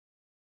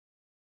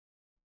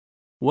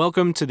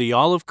Welcome to the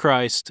All of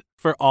Christ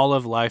for All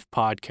of Life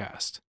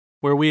podcast,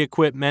 where we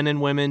equip men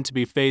and women to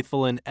be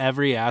faithful in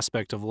every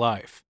aspect of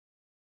life.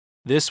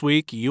 This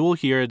week, you will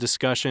hear a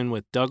discussion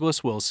with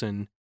Douglas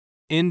Wilson,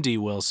 Indy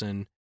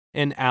Wilson,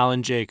 and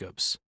Alan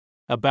Jacobs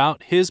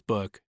about his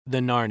book, The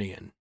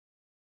Narnian.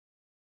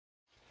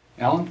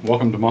 Alan,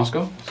 welcome to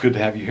Moscow. It's good to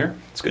have you here.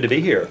 It's good to be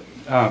here.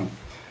 I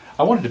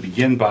wanted to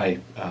begin by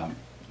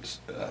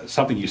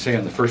something you say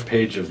on the first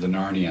page of The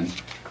Narnian,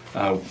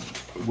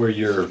 where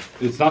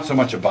it's not so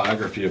much a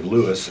biography of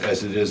Lewis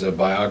as it is a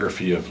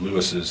biography of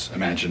Lewis's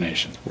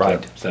imagination.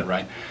 Right. Is that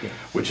right? Yeah.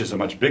 Which is a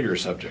much bigger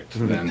subject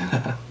than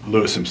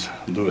Lewis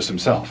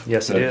himself.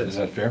 Yes, it is. Is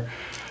that fair?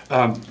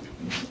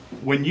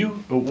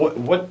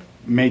 What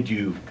made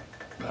you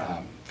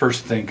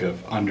first think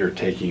of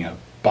undertaking a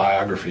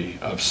biography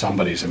of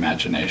somebody's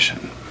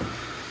imagination?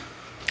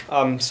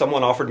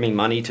 Someone offered me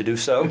money to do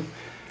so.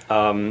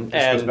 This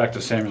goes back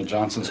to Samuel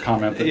Johnson's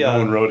comment that no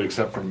one wrote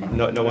except for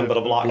money. No one but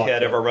a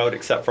blockhead ever wrote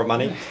except for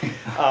money.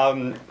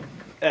 I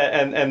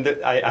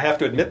have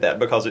to admit that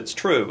because it's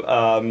true.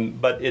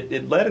 But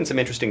it led in some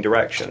interesting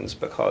directions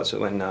because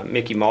when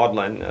Mickey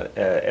Maudlin,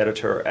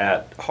 editor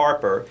at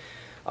Harper,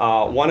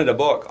 wanted a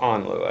book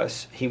on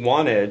Lewis, he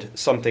wanted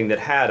something that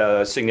had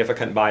a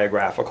significant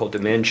biographical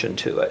dimension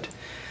to it.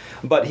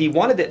 But he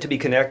wanted it to be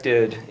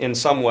connected in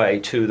some way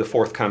to the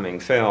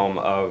forthcoming film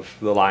of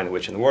The Lion, the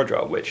Witch, and the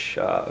Wardrobe, which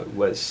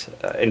was,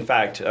 in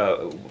fact,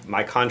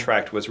 my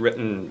contract was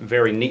written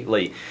very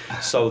neatly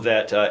so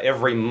that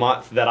every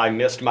month that I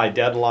missed my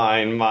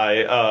deadline, my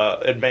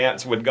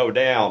advance would go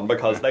down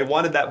because they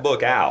wanted that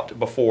book out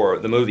before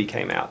the movie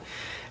came out.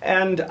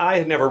 And I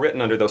had never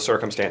written under those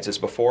circumstances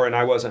before, and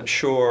I wasn't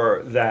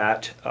sure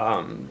that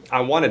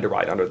I wanted to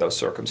write under those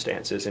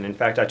circumstances. And in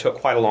fact, I took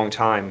quite a long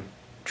time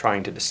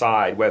trying to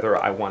decide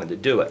whether I wanted to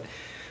do it.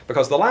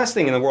 Because the last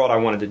thing in the world I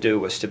wanted to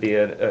do was to be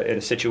in a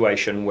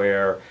situation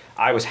where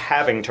I was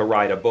having to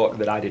write a book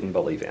that I didn't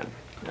believe in.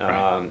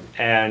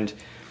 Right.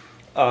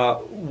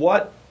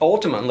 What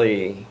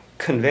ultimately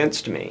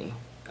convinced me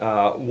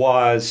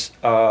was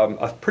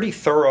a pretty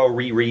thorough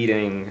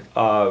rereading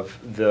of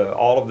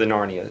all of the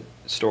Narnia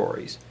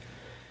stories.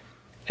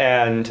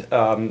 And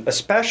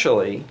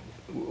especially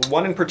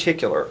one in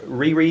particular,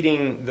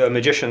 rereading The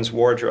Magician's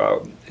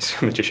Wardrobe,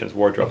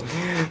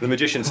 The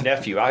Magician's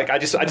Nephew. I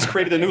just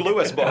created a new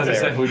Lewis book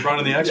there. We brought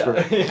in the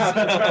expert. Yeah,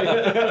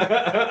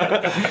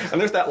 that's right. And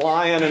there's that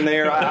lion in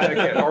there,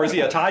 or is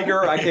he a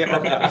tiger? I can't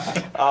remember.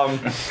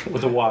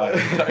 With a Y.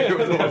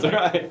 That's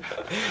right.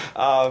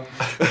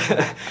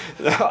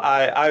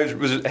 I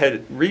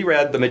had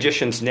reread The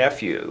Magician's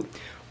Nephew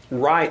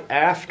right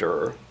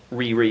after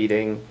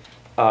rereading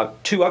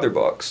two other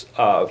books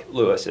of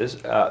Lewis's,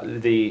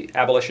 The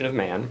Abolition of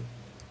Man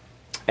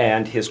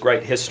and his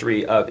great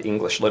history of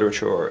English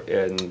literature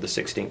in the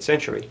 16th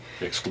century.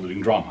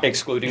 Excluding drama.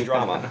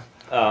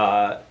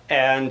 I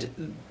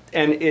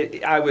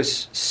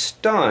was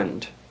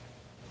stunned.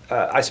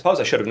 I suppose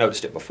I should have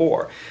noticed it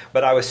before,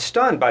 but I was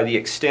stunned by the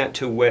extent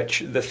to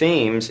which the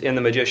themes in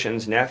The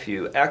Magician's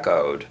Nephew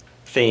echoed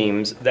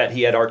themes that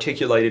he had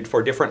articulated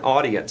for different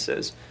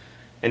audiences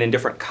and in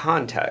different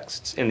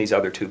contexts in these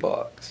other two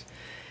books.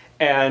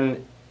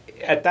 And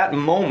at that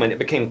moment, it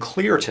became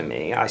clear to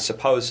me, I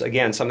suppose,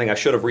 again, something I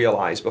should have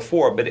realized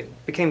before, but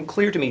it became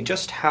clear to me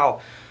just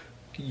how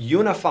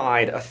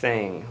unified a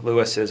thing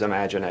Lewis's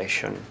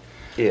imagination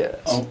is.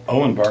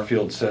 Owen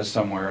Barfield says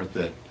somewhere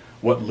that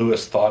what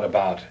Lewis thought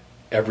about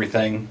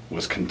everything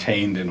was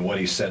contained in what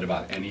he said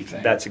about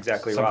anything. That's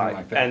exactly Something right.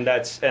 Like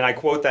that. And I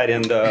quote that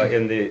in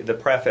the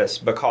preface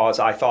because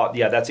I thought,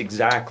 yeah, that's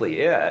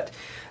exactly it.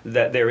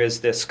 That there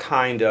is this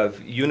kind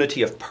of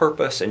unity of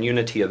purpose and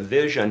unity of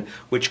vision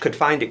which could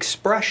find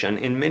expression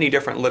in many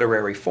different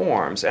literary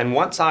forms. And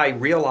once I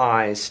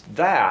realized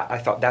that, I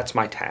thought that's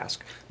my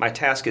task. My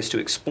task is to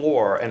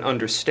explore and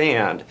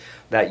understand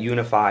that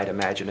unified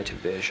imaginative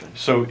vision.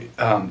 So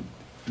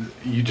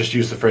you just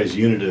used the phrase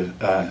unitive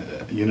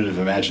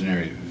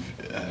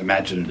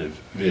imaginative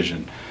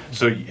vision.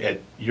 So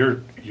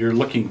you're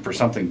looking for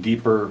something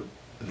deeper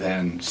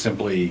than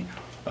simply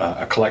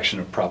a collection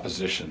of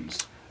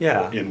propositions.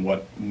 Yeah. In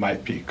what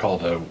might be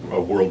called a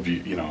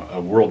worldview,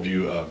 a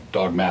worldview of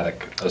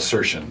dogmatic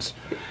assertions.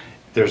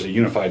 There's a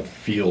unified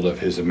field of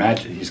his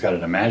he's got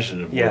an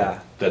imaginative world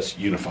that's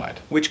unified.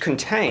 Which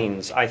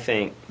contains, I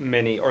think,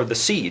 the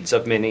seeds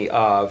of many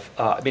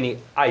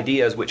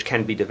ideas which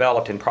can be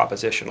developed in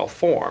propositional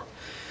form.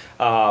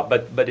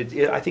 But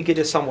I think it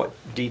is somewhat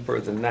deeper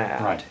than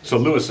that. Right. So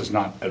Lewis is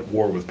not at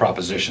war with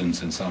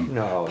propositions in some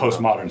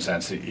postmodern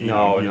sense.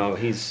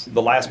 He's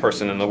the last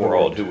person in the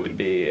world who would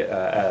be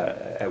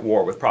at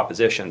war with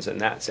propositions in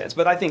that sense.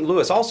 But I think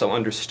Lewis also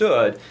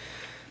understood,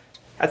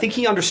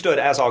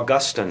 as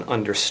Augustine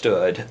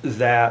understood,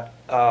 that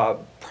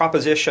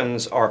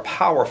propositions are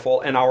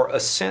powerful and our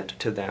assent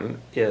to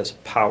them is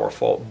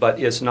powerful, but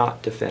is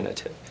not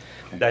definitive.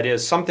 Okay. That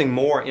is, something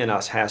more in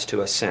us has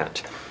to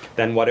assent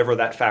than whatever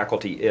that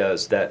faculty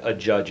is that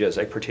adjudges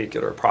a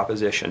particular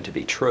proposition to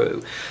be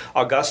true.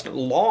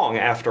 Long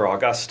after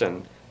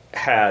Augustine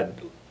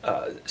had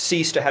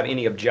ceased to have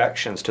any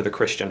objections to the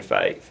Christian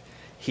faith,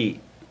 he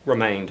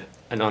remained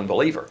an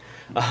unbeliever.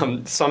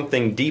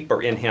 Something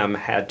deeper in him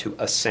had to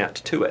assent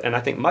to it. And I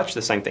think much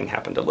the same thing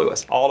happened to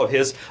Lewis. All of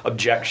his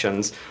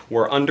objections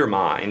were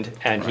undermined,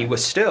 and he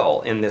was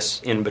still in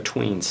this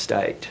in-between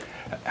state.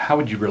 How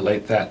would you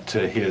relate that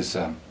to his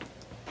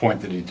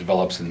point that he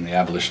develops in The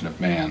Abolition of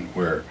Man,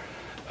 where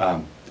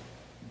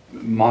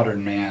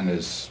modern man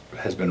has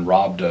been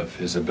robbed of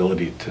his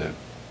ability to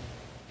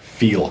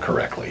feel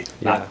correctly?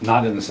 Yeah.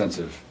 Not in the sense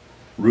of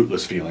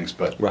rootless feelings,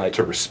 but Right.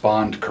 to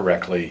respond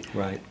correctly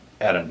Right.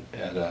 at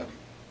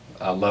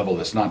a level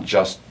that's not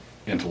just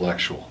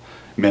intellectual.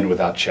 Men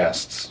without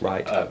chests.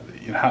 Right.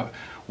 How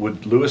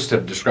would Lewis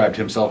have described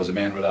himself as a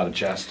man without a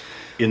chest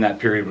in that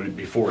period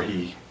before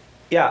he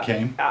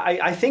came?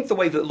 I think the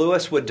way that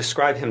Lewis would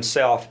describe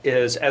himself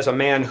is as a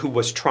man who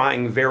was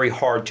trying very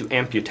hard to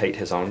amputate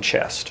his own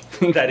chest.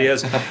 That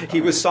is, he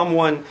was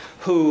someone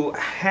who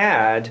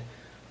had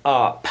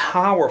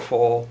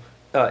powerful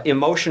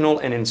emotional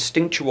and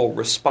instinctual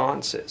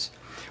responses,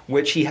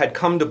 which he had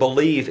come to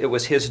believe it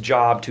was his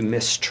job to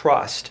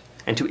mistrust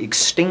and to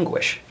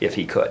extinguish if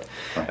he could.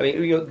 Right. I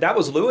mean, that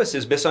was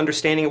Lewis's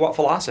misunderstanding of what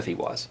philosophy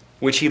was,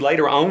 which he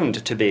later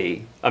owned to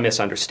be a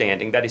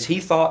misunderstanding. That is, he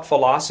thought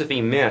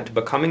philosophy meant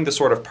becoming the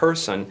sort of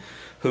person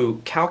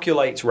who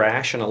calculates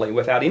rationally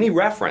without any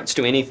reference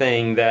to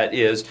anything that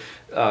is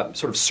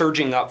sort of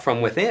surging up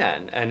from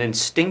within, an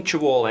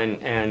instinctual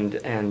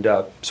and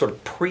sort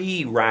of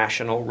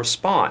pre-rational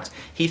response.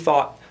 He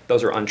thought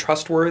those are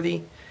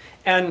untrustworthy.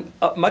 And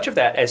much of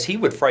that, as he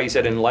would phrase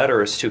it in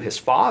letters to his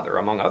father,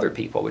 among other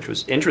people, which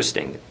was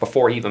interesting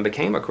before he even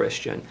became a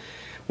Christian,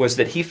 was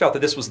that he felt that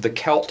this was the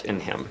Celt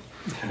in him.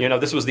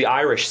 This was the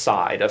Irish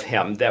side of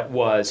him that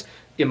was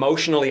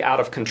emotionally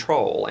out of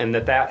control, and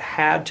that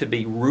had to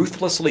be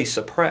ruthlessly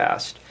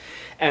suppressed.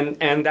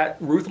 And that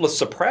ruthless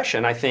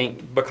suppression, I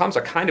think, becomes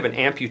a kind of an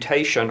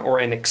amputation or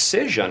an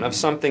excision of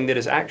something that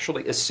is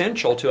actually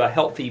essential to a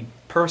healthy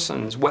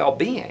person's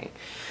well-being.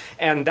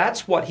 And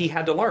that's what he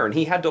had to learn.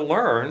 He had to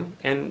learn,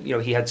 and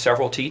he had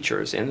several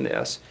teachers in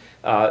this,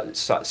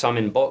 some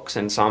in books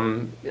and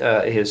some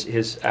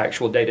his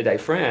actual day-to-day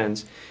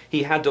friends.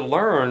 He had to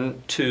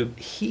learn to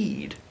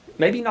heed,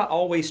 maybe not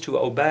always to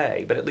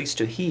obey, but at least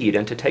to heed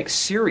and to take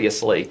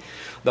seriously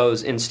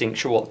those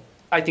instinctual,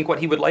 I think what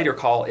he would later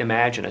call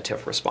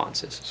imaginative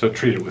responses. So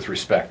treat it with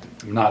respect.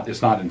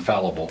 It's not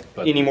infallible,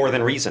 but any more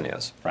than reason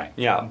is. Right.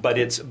 Yeah, but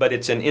it's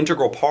an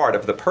integral part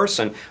of the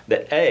person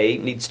that A,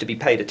 needs to be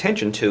paid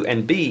attention to,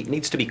 and B,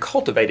 needs to be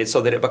cultivated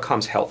so that it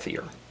becomes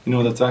healthier.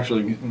 That's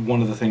actually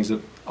one of the things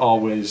that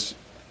always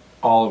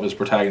all of his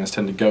protagonists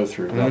tend to go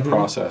through, that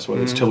process,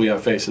 whether it's Till We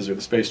Have Faces or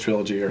the Space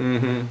Trilogy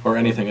or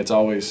anything. It's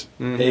always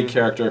a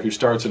character who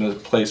starts in a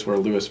place where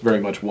Lewis very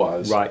much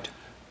was. Right.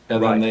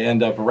 And then they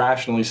end up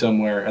rationally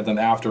somewhere, and then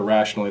after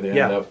rationally they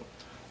end up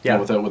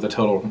with a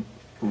total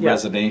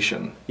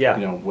resignation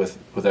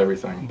with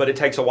everything. But it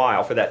takes a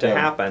while for that to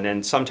happen,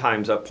 and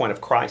sometimes a point of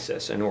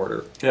crisis in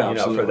order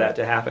for that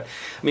to happen.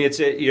 I mean, it's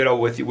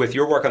with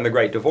your work on the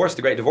Great Divorce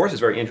is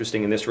very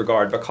interesting in this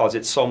regard because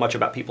it's so much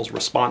about people's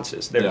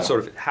responses. They're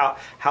sort of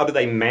how do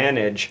they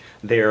manage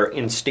their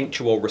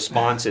instinctual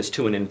responses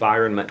to an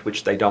environment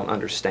which they don't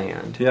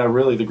understand. Yeah,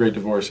 really, the Great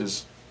Divorce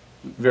is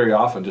very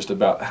often just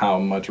about how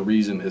much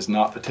reason is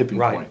not the tipping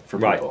point for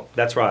people.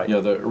 That's right.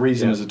 The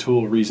reason is a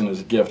tool, reason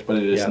is a gift, but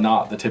it is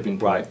not the tipping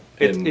point.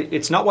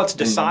 It's not what's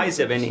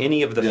decisive in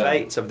any of the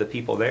fates of the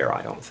people there,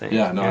 I don't think.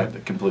 I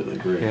completely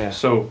agree. Yeah.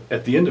 So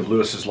at the end of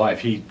Lewis's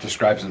life, he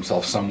describes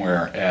himself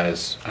somewhere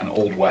as an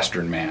old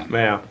Western man.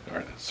 Yeah.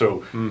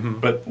 So,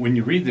 but when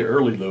you read the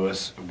early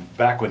Lewis,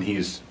 back when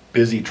he's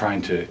busy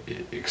trying to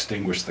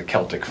extinguish the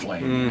Celtic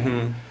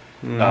flame,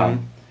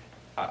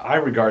 I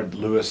regard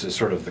Lewis as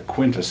sort of the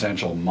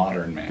quintessential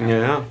modern man.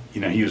 Yeah.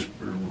 He was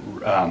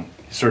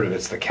sort of,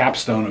 it's the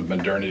capstone of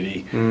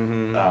modernity.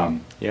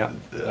 The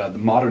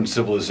modern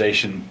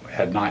civilization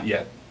had not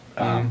yet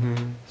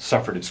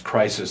suffered its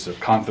crisis of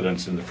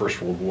confidence in the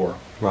First World War.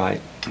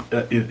 Right.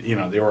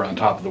 They were on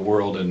top of the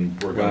world,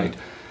 and we're going to.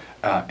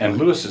 And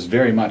Lewis is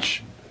very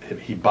much,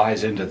 he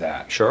buys into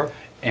that. Sure.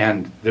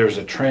 And there's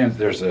a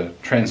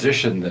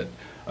transition that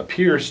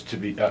appears to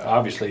be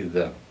obviously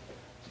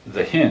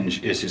the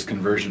hinge is his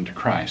conversion to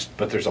Christ,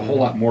 but there's a whole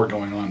lot more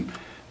going on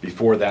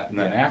before that and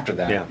then after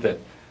that that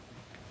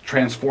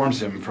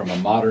transforms him from a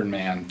modern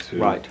man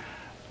to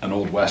an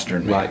old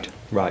Western man.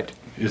 Right.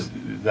 Is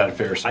that a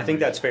fair summary? I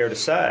think that's fair to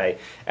say,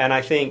 and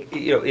I think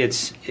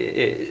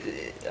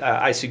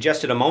I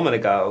suggested a moment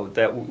ago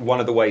that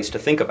one of the ways to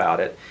think about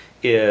it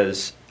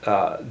is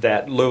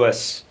that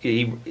Lewis.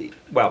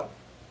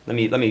 Let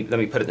me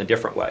put it in a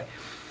different way.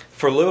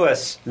 For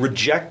Lewis,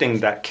 rejecting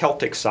that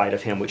Celtic side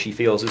of him, which he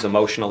feels is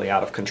emotionally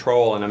out of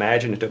control and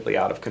imaginatively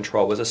out of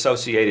control, was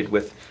associated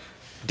with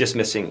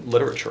dismissing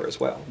literature as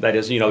well. That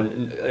is,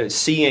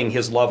 seeing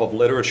his love of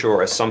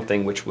literature as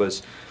something which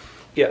was,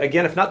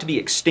 again, if not to be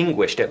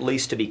extinguished, at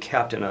least to be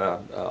kept in a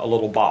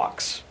little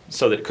box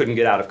so that it couldn't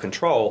get out of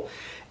control.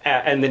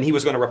 And then he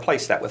was going to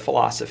replace that with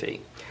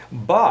philosophy.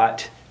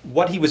 But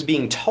what he was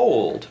being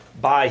told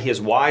by his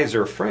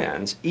wiser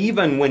friends,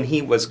 even when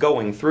he was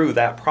going through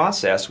that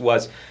process,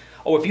 was,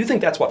 oh, if you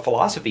think that's what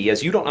philosophy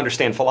is, you don't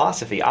understand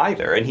philosophy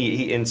either. And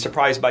he in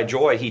Surprised by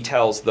Joy, he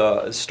tells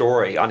the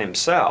story on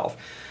himself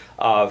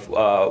of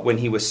when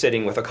he was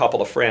sitting with a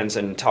couple of friends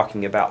and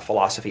talking about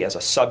philosophy as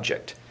a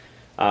subject.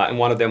 And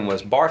one of them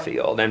was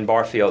Barfield, and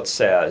Barfield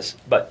says,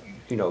 but,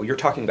 you know, you're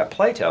talking about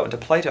Plato, and to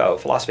Plato,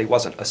 philosophy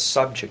wasn't a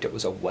subject, it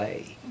was a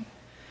way.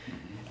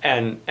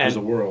 And It was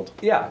a world.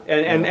 Yeah,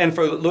 and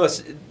for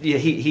Lewis,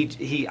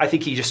 he I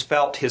think he just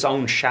felt his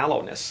own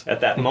shallowness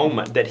at that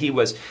moment, that he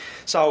was.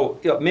 So,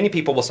 you know, many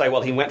people will say,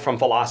 well, he went from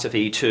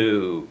philosophy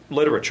to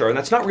literature, and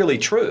that's not really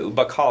true,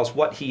 because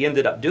what he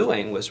ended up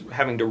doing was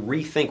having to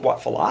rethink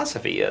what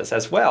philosophy is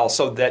as well,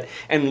 so that,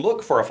 and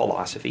look for a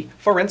philosophy.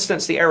 For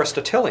instance, the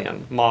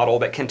Aristotelian model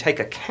that can take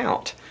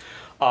account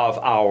of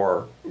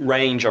our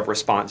range of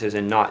responses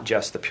and not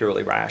just the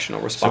purely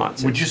rational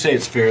responses. So would you say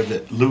it's fair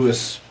that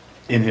Lewis,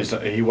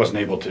 he wasn't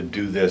able to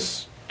do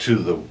this to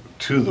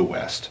the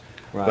West,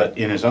 Right. but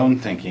in his own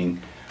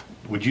thinking,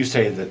 would you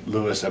say that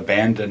Lewis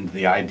abandoned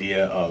the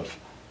idea of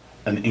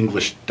an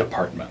English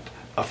department,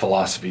 a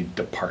philosophy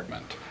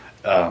department?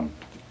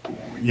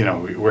 You know,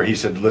 where he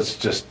said, let's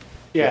just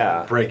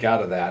break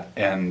out of that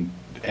and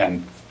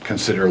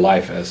consider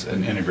life as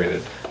an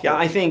integrated. Yeah,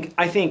 I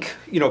think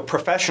you know,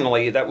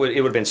 professionally it would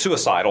have been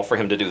suicidal for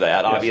him to do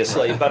that,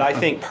 obviously. But I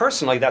think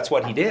personally that's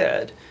what he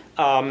did.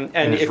 And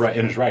in his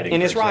writing.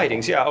 In his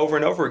writings, yeah, over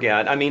and over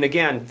again. I mean,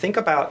 again, think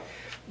about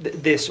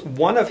this.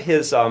 One of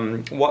the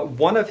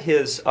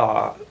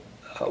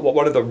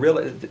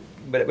real.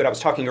 But I was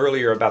talking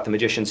earlier about The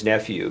Magician's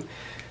Nephew.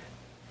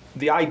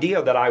 The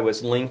idea that I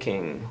was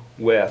linking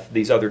with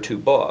these other two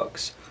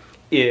books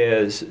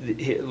is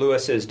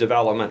Lewis's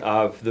development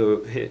of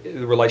the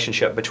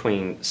relationship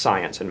between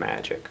science and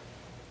magic.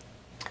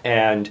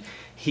 And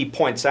he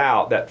points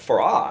out that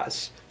for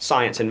us,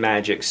 science and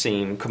magic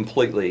seem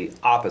completely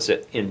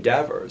opposite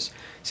endeavors.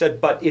 He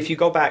said, but if you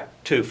go back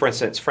to, for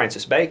instance,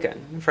 Francis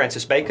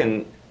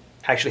Bacon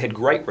actually had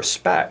great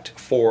respect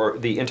for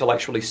the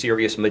intellectually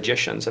serious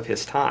magicians of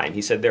his time.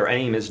 He said their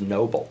aim is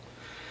noble,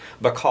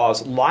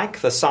 because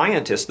like the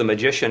scientist, the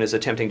magician is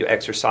attempting to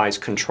exercise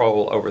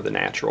control over the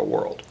natural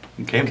world.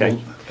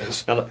 Okay.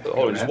 Now,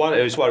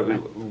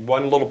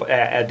 one little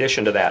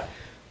addition to that.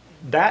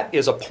 That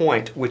is a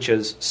point which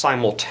is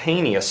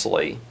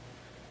simultaneously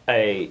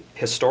a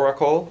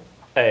historical,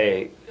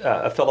 a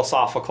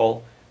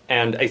philosophical,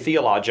 and a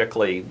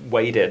theologically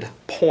weighted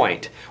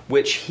point,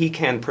 which he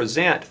can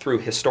present through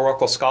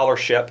historical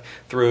scholarship,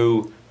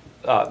 through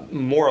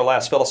more or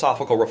less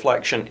philosophical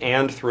reflection,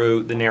 and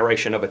through the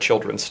narration of a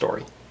children's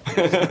story.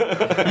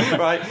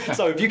 Right?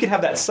 So if you can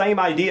have that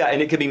same idea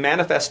and it can be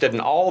manifested in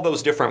all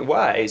those different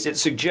ways, it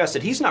suggests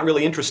that he's not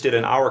really interested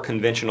in our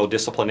conventional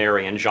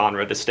disciplinary and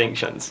genre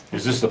distinctions.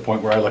 Is this the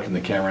point where I look in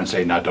the camera and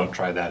say, now don't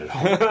try that at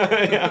home?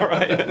 Yeah,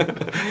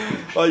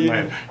 right. Well,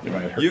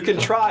 you can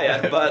try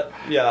it, but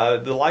yeah,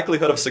 the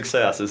likelihood of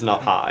success is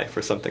not high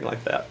for something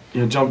like that.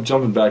 You know,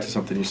 jumping back to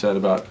something you said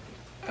about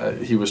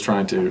he was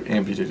trying to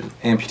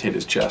amputate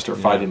his chest or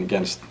fighting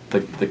against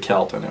the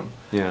Celt in him.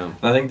 Yeah. And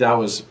I think that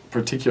was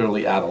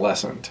particularly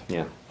adolescent.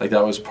 Yeah. Like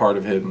that was part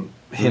of him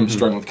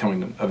struggling with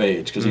coming of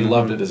age, because he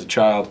loved it as a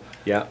child.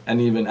 Yeah. And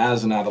even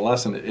as an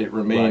adolescent, it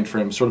remained for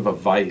him sort of a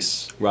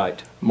vice.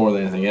 Right. More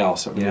than anything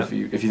else. I mean, if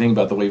you think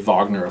about the way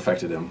Wagner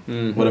affected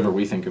him, whatever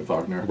we think of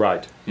Wagner.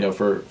 Right. You know,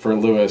 for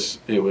Lewis,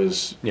 it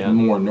was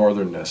more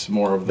northernness,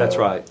 more of the That's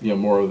right. You know,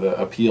 more of the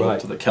appeal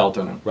to the Celt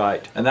in him.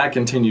 Right. And that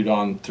continued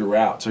on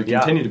throughout. So he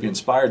continued to be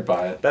inspired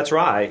by it. That's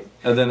right.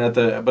 And then at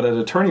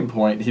a turning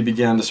point, he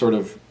began to sort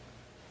of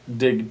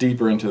dig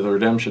deeper into the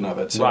redemption of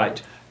it. So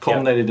Right.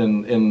 culminated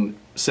in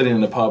sitting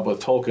in a pub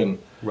with Tolkien,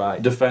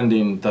 Right.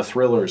 defending the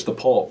thrillers, the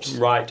pulps,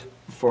 Right.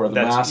 for the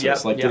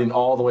masses, getting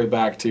all the way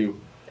back to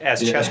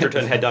as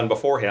Chesterton had done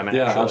before him,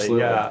 actually.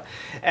 Yeah,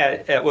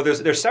 absolutely. Well,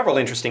 there's several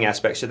interesting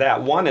aspects to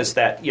that. One is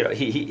that, you know,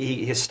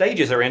 his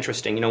stages are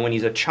interesting. You know, when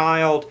he's a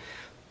child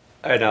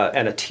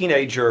and a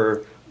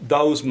teenager,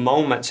 those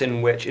moments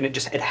in which, and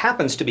it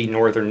happens to be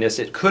northernness.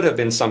 It could have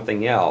been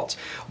something else,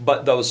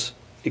 but those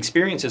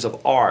experiences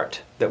of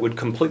art that would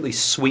completely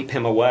sweep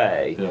him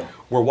away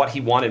were what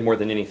he wanted more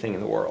than anything in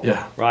the world.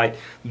 Yeah. Right?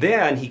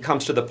 Then he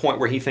comes to the point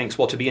where he thinks,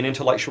 well, to be an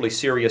intellectually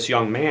serious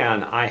young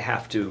man, I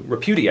have to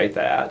repudiate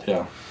that.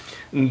 Yeah.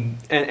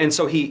 And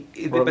so he,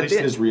 or at least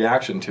his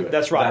reaction to it.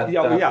 That's right.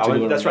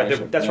 That's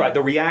right. That's right.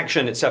 The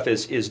reaction itself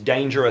is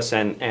dangerous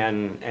and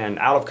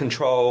out of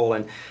control,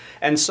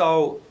 and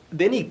so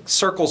then he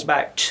circles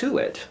back to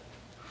it.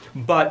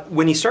 But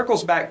when he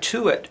circles back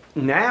to it,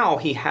 now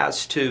he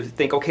has to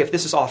think, okay, if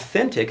this is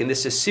authentic and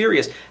this is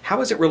serious, how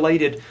is it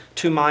related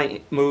to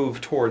my move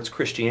towards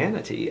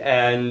Christianity?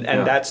 And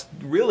that's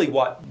really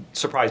what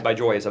Surprised by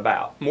Joy is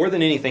about. More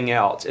than anything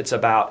else, it's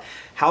about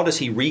how does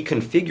he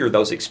reconfigure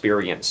those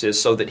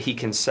experiences so that he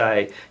can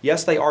say,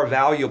 yes, they are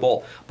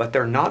valuable, but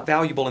they're not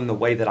valuable in the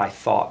way that I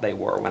thought they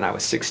were when I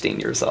was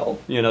 16 years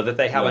old. That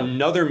they have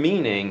another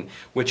meaning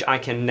which I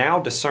can now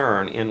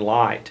discern in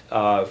light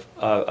of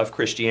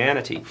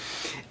Christianity.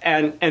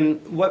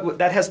 And what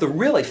that has the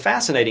really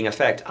fascinating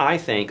effect, I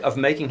think, of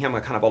making him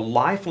a kind of a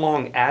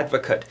lifelong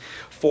advocate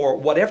for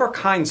whatever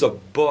kinds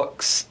of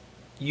books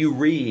you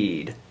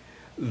read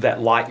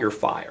that light your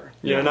fire,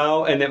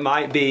 and it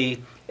might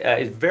be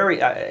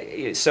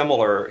very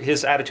similar.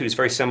 His attitude is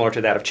very similar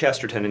to that of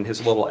Chesterton in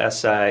his little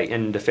essay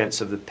in defense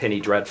of the penny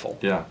dreadful.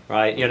 Yeah.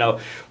 Right?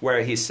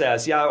 Where he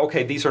says,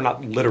 okay, these are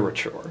not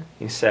literature,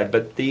 he said,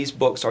 but these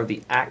books are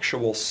the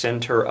actual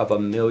center of a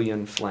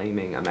million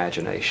flaming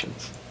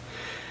imaginations.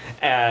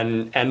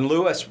 And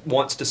Lewis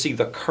wants to see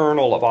the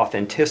kernel of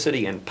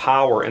authenticity and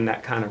power in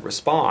that kind of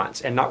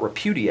response and not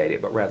repudiate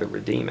it, but rather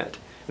redeem it.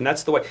 And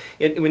that's the way,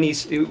 when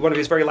he's, one of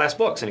his very last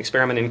books, An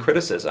Experiment in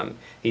Criticism,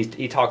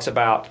 he talks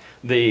about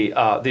the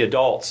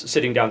adults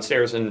sitting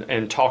downstairs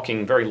and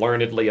talking very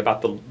learnedly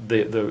about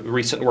the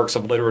recent works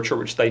of literature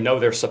which they know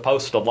they're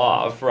supposed to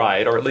love,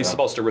 right, or at least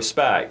supposed to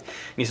respect.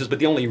 And he says, but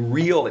the only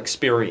real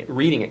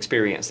reading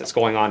experience that's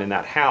going on in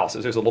that house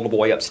is there's a little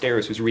boy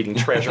upstairs who's reading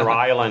Treasure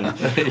Island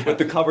with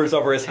the covers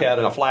over his head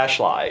and a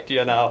flashlight,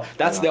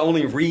 That's the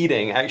only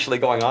reading actually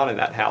going on in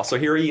that house. So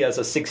here he is,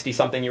 a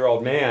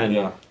 60-something-year-old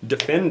man,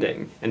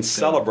 defending and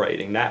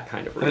celebrating that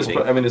kind of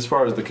reading. As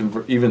far as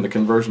even the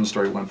conversion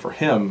story went for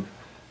him,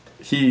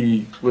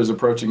 he was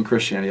approaching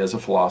Christianity as a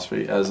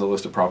philosophy, as a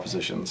list of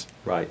propositions.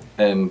 Right.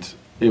 And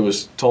it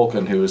was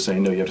Tolkien who was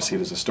saying, no, you have to see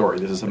it as a story.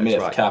 This is a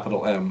myth,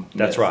 capital M. Myth.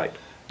 That's right.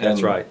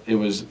 That's right. It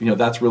was,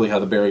 that's really how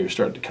the barrier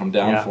started to come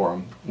down for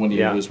him, when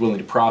he was willing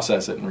to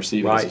process it and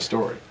receive it as a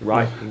story.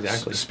 Right,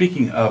 exactly.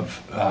 Speaking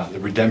of the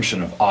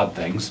redemption of odd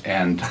things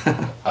and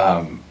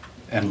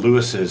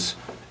Lewis's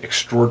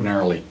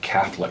extraordinarily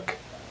Catholic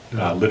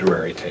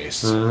literary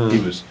tastes,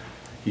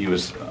 he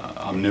was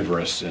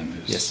omnivorous in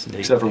his...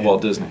 Except for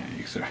Walt Disney.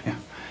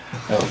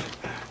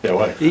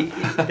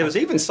 There was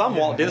even some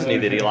Walt Disney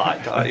that he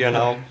liked,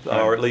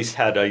 or at least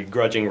had a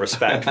grudging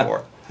respect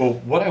for. Well,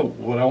 what I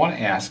want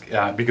to ask,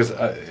 because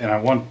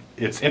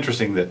it's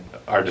interesting that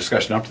our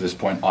discussion up to this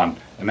point on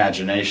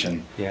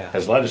imagination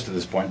has led us to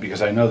this point,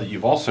 because I know that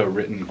you've also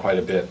written quite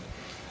a bit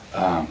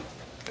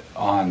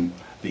on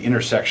the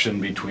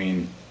intersection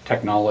between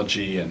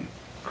technology and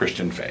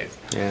Christian faith.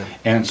 Yeah.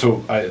 And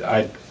so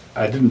I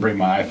didn't bring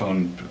my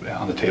iPhone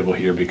on the table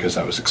here because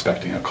I was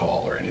expecting a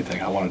call or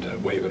anything. I wanted to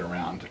wave it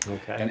around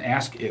and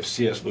ask if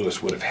C.S.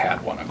 Lewis would have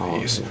had one of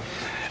these.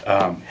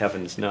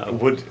 Heavens no.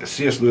 Would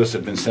C.S. Lewis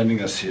have been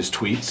sending us his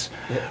tweets?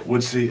 Yeah.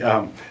 Would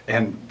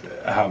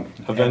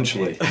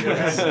eventually.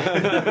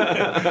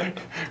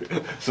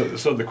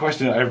 So the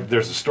question,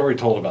 there's a story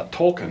told about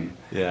Tolkien,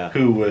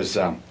 who was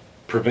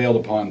prevailed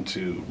upon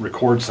to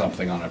record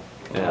something on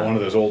one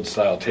of those old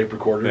style tape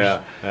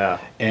recorders.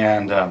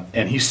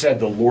 And he said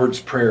the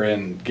Lord's Prayer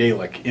in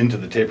Gaelic into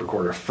the tape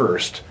recorder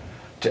first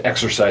to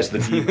exorcise the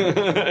demon.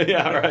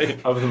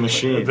 Of the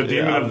machine. The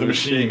demon of the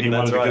machine. He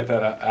wanted to get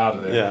that out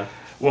of there. Yeah.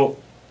 Well,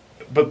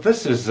 but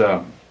this is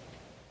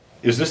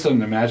this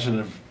an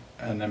imaginative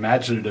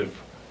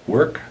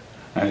work?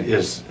 Are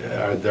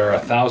there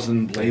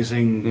 1,000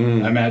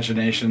 blazing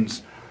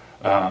imaginations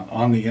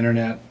on the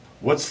internet?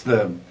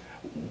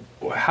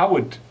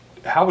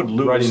 How would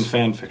Lewis... Writing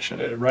fan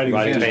fiction. Writing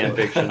fan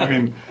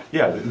fiction.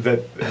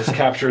 That has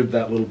captured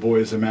that little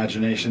boy's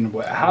imagination.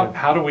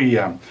 How do we...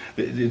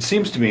 it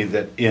seems to me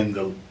that in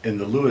the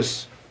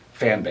Lewis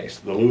fan base,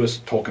 the Lewis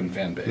Tolkien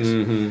fan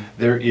base,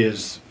 there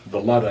is the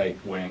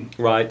Luddite wing.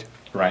 Right.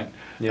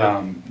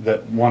 Yeah.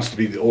 That wants to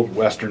be the old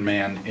Western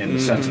man in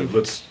the sense of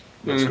let's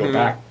go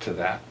back to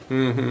that.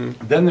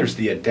 Then there's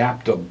the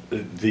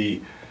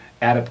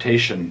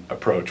adaptation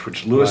approach,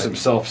 which Lewis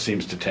himself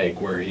seems to take,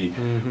 where he,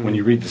 when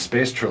you read the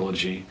Space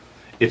Trilogy,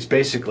 it's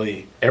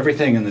basically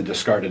everything in the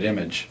discarded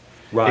image,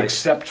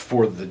 except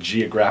for the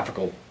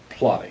geographical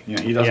plotting.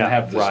 He doesn't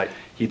have this.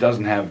 He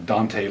doesn't have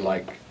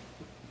Dante-like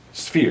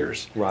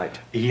spheres.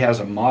 He has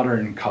a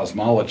modern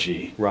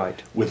cosmology.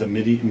 With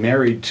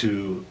married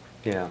to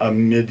a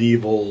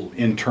medieval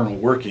internal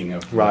working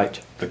of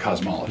the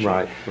cosmology.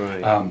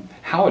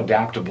 How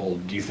adaptable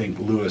do you think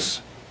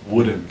Lewis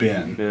would have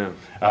been?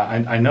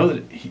 I know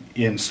that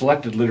in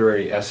selected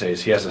literary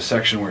essays, he has a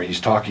section where he's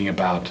talking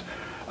about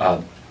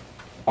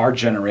our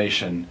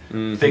generation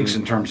thinks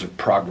in terms of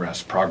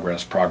progress.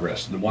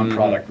 The one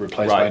product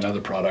replaced by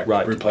another product,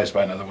 replaced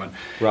by another one.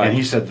 And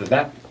he said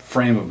that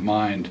frame of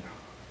mind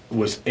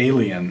was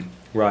alien,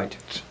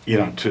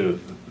 to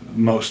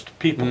most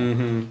people,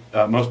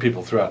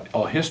 throughout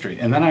all history.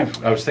 And then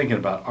I was thinking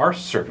about our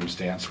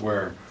circumstance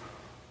where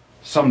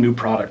some new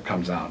product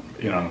comes out,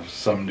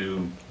 some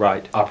new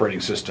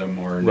operating system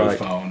or a new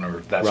phone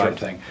or that sort of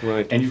thing.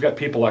 And you've got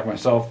people like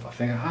myself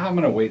thinking, I'm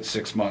going to wait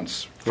 6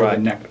 months for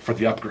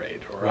the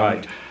upgrade, or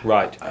I'm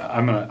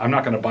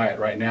not going to buy it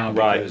right now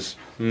because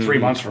 3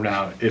 months from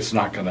now it's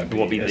not going to be. It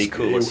won't be the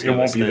coolest. It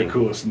won't be the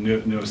coolest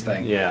newest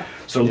thing.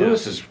 So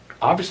Lewis is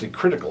obviously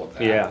critical of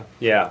that.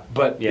 Yeah.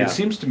 But Yeah. it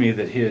seems to me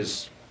that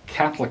his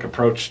Catholic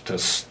approach to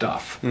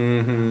stuff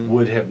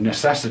would have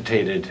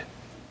necessitated,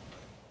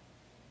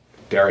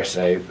 dare I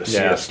say, the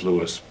C.S.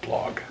 Lewis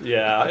blog.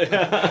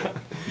 Yeah.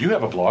 You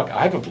have a blog.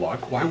 I have a blog.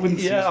 Why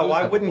wouldn't C.S. Yeah. Lewis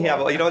Why have wouldn't a he have?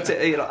 blog? You know,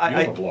 You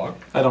have a blog.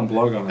 I don't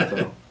blog on it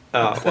though.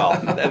 well,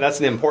 and that's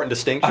an important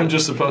distinction. I'm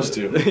just supposed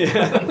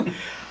to.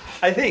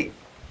 I think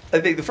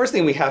the first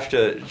thing we have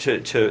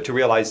to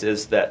realize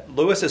is that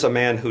Lewis is a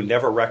man who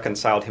never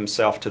reconciled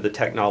himself to the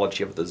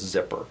technology of the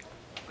zipper.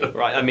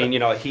 Right? I mean,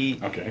 he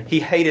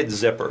hated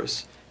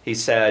zippers. He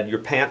said your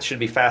pants should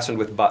be fastened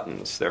with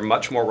buttons. They're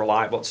much more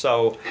reliable.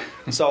 So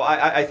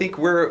I think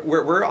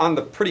we're on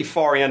the pretty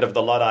far end of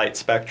the Luddite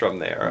spectrum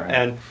there.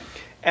 Right.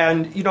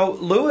 And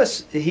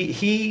Lewis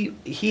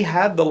he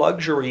had the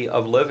luxury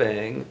of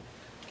living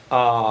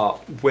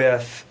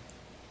with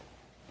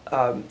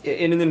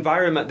in an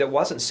environment that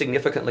wasn't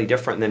significantly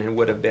different than it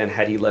would have been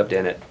had he lived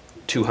in it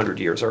 200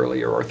 years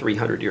earlier or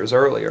 300 years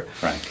earlier.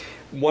 Right.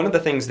 One of the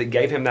things that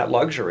gave him that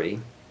luxury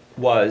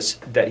was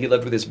that he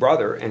lived with his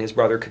brother, and his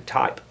brother could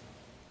type.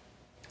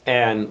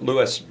 And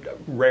Lewis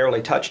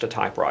rarely touched a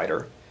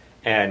typewriter,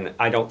 and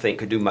I don't think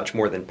could do much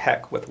more than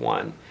peck with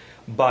one.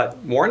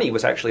 But Warnie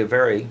was actually a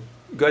very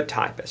good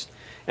typist.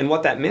 And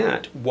what that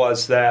meant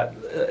was that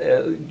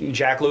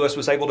Jack Lewis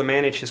was able to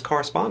manage his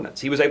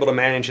correspondence. He was able to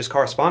manage his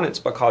correspondence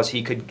because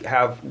he could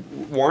have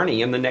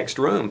Warnie in the next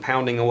room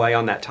pounding away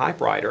on that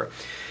typewriter.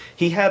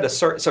 He had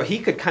so he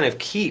could kind of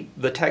keep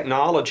the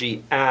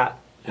technology at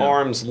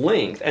arm's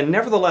length and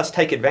nevertheless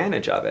take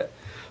advantage of it.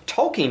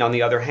 Tolkien, on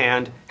the other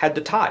hand, had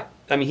to type.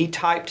 I mean, he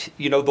typed,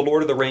 The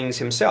Lord of the Rings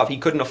himself. He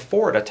couldn't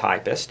afford a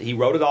typist. He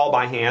wrote it all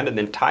by hand and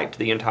then typed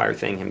the entire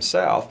thing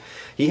himself.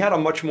 He had a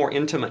much more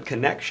intimate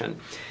connection.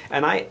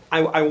 And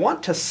I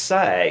want to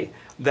say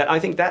that I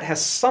think that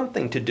has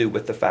something to do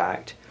with the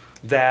fact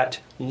that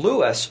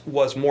Lewis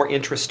was more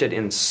interested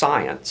in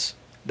science,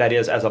 that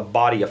is, as a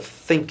body of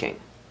thinking.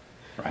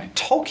 Right.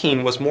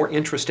 Tolkien was more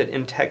interested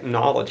in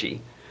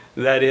technology,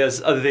 that is,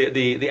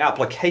 the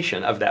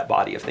application of that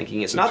body of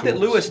thinking. It's not that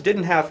Lewis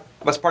didn't have,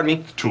 pardon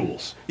me?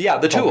 Tools. Yeah,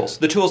 the tools.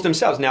 The tools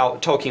themselves. Now,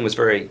 Tolkien was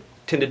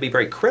tended to be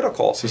very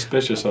critical.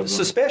 Suspicious of them.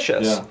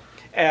 Suspicious.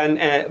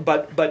 Yeah.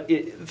 But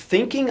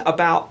thinking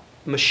about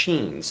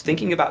machines,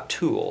 thinking about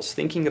tools,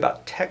 thinking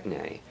about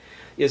techne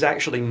is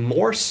actually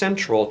more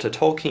central to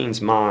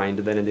Tolkien's mind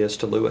than it is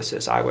to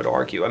Lewis's, I would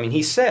argue. I mean,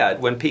 he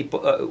said when people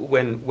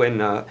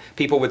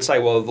people would say,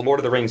 well, The Lord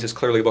of the Rings is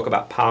clearly a book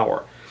about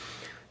power.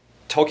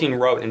 Tolkien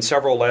wrote in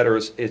several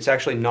letters, it's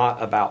actually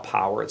not about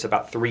power. It's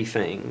about three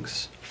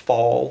things: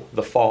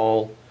 the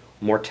fall,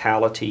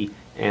 mortality,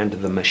 and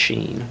the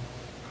machine.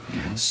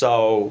 Mm-hmm.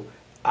 So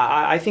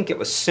I think it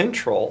was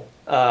central.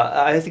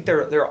 I think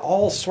there are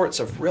all sorts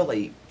of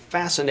really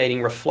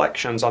fascinating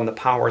reflections on the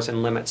powers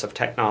and limits of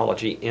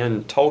technology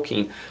in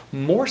Tolkien,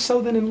 more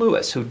so than in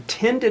Lewis, who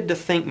tended to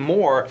think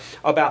more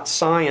about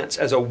science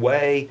as a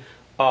way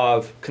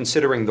of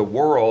considering the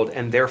world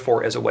and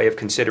therefore as a way of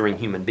considering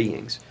human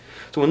beings.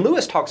 So when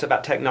Lewis talks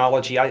about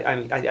technology,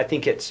 I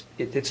think it's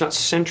not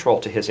central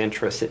to his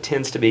interests. It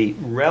tends to be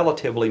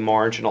relatively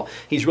marginal.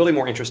 He's really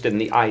more interested in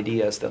the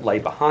ideas that lay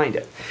behind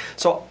it.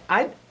 So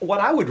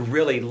what I would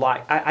really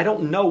like, I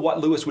don't know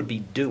what Lewis would be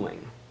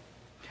doing.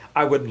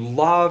 I would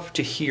love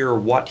to hear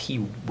what he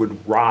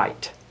would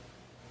write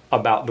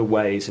about the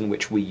ways in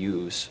which we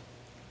use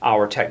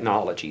our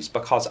technologies,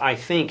 because I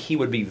think he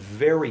would be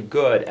very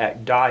good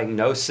at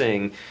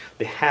diagnosing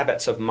the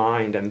habits of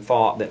mind and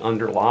thought that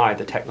underlie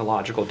the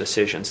technological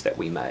decisions that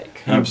we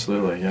make.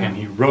 Absolutely, yeah. And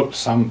he wrote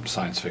some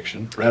science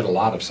fiction, read a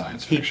lot of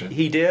science fiction.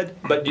 He did,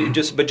 but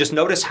just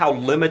notice how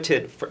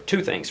limited, for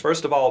two things.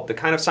 First of all, the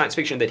kind of science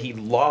fiction that he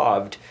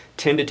loved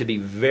tended to be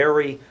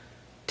very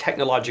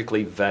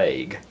technologically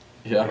vague.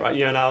 Yeah, right.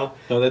 No,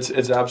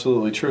 it's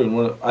absolutely true.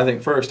 And I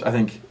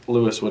think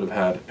Lewis would have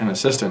had an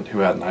assistant who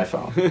had an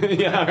iPhone.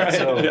 Yeah, right.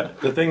 So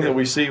the thing that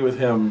we see with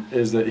him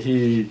is that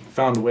he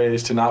found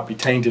ways to not be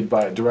tainted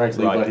by it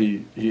directly, right. but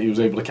he was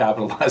able to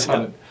capitalize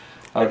on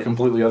it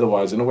completely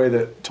otherwise in a way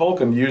that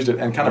Tolkien used it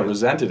and kind of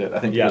resented it. I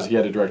think because he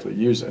had to directly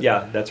use it.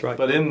 Yeah, that's right.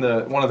 But one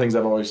of the things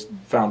I've always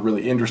found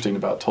really interesting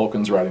about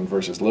Tolkien's writing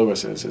versus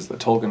Lewis's is that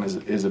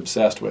Tolkien is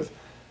obsessed with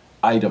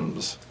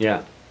items.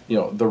 Yeah.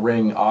 The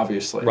ring,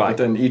 obviously. Right. But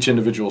then each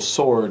individual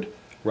sword,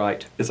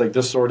 right? It's like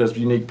this sword has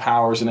unique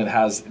powers and it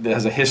has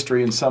a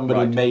history and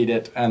somebody made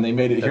it and they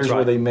made it. Here's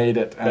where they made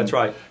it. And that's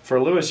right.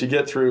 For Lewis, you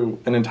get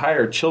through an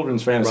entire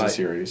children's fantasy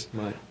series,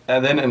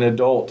 and then an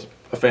adult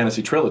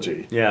fantasy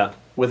trilogy. Yeah.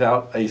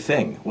 Without a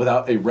thing,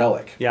 without a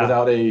relic,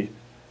 without a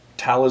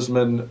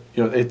talisman.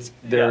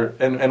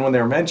 And when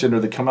they're mentioned or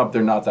they come up,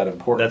 they're not that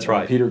important. That's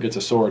right. Peter gets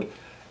a sword,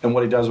 and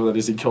what he does with it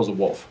is he kills a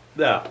wolf.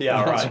 Yeah.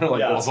 Yeah. Right.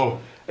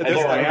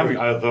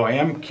 Although I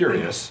am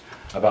curious,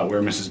 about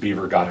where Mrs.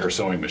 Beaver got her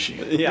sewing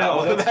machine. Yeah,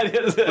 well, that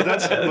is. But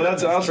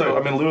that's also.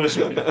 I mean, Lewis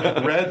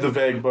read the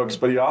vague books,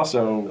 but he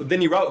also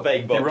Then he wrote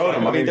vague books. he wrote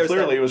them. I mean, there's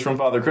clearly it was from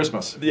Father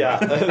Christmas. Yeah.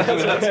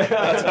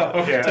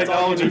 Okay,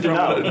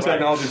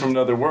 Technology from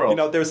another world. You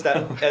know, there's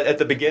that at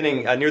the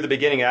beginning, near the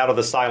beginning, out of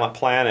the Silent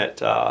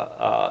Planet.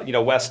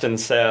 Weston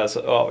says,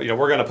 "Oh,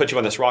 we're going to put you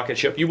on this rocket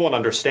ship. You won't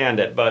understand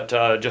it, but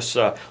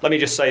let me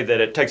just say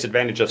that it takes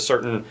advantage of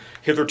certain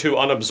hitherto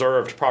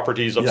unobserved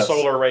properties of Yes.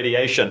 solar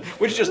radiation,"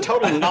 which is just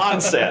total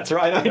nonsense,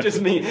 right? I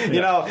just mean,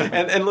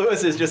 and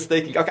Lewis is just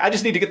thinking, okay, I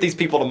just need to get these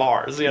people to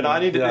Mars. I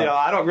need to,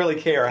 I don't really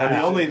care. And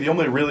how. the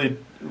only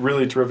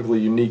really terrifically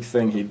unique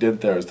thing he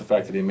did there is the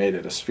fact that he made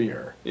it a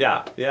sphere.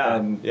 Yeah.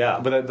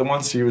 But the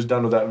once he was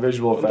done with that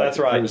visual effect, That's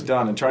right. he was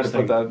done. And trying to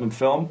put that in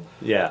film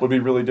would be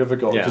really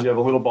difficult because Yeah. you have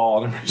a little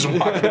ball and everybody's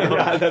walking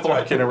around, That's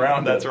walking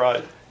around. That's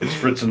right. It's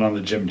fritzing on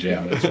the Jim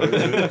Jam. That's what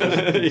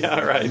it is.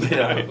 Yeah, right.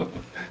 Yeah.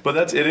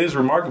 But it is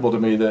remarkable to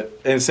me that,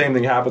 and the same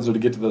thing happens when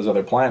you get to those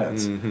other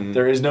planets.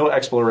 There is no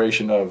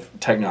exploration of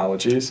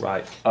technologies,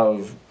 Right.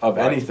 of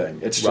anything.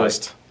 It's Right.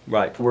 just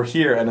Right. we're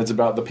here, and it's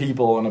about the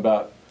people and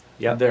about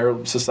Yep. their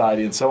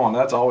society and so on.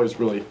 That's always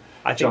really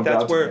I think jumped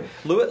that's out to where me.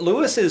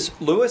 Lewis is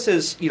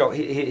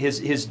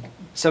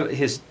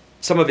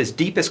some of his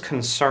deepest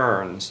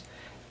concerns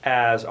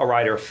as a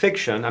writer of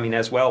fiction. I mean,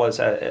 as well as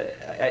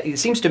it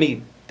seems to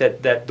me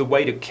that the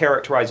way to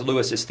characterize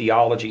Lewis's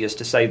theology is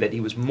to say that he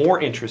was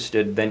more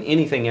interested than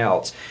anything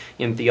else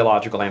in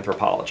theological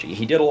anthropology.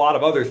 He did a lot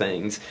of other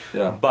things,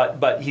 Yeah.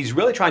 but he's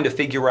really trying to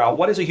figure out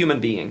what is a human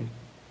being.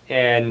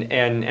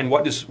 And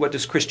what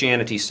does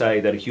Christianity say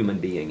that a human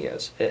being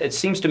is? It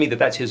seems to me that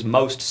that's his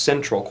most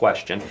central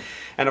question.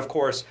 And of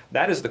course,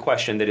 that is the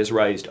question that is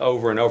raised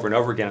over and over and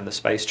over again in the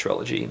Space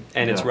Trilogy.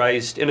 And it's Yeah.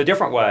 raised in a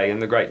different way in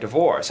The Great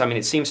Divorce. I mean,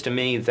 it seems to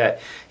me that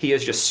he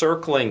is just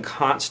circling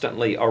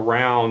constantly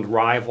around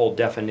rival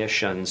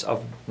definitions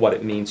of what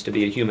it means to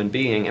be a human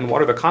being and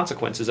what are the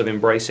consequences of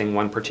embracing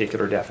one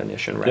particular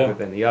definition rather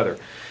than the other.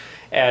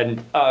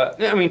 And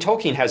I mean,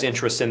 Tolkien has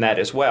interests in that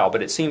as well,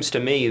 but it seems to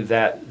me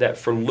that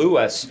for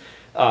Lewis,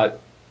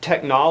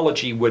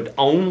 technology would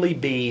only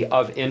be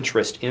of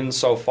interest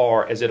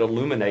insofar as it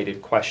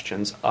illuminated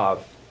questions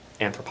of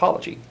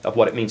anthropology, of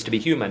what it means to be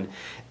human.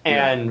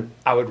 And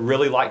I would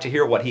really like to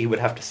hear what he would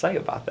have to say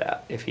about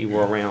that if he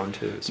were around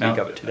to speak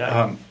of it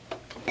today.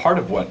 Part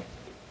of what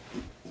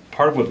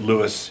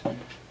Lewis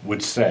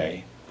would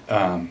say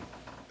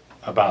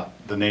about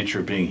the nature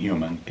of being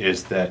human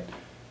is that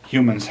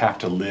humans have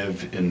to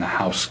live in the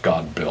house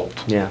God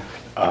built. Yeah.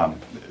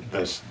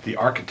 The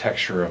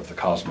architecture of the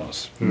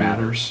cosmos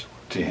matters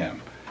to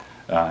him.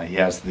 He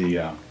has he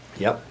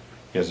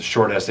has a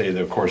short essay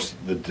that, of course,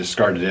 the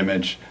discarded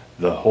image,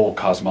 the whole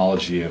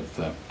cosmology of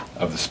the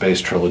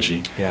Space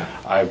Trilogy. Yeah.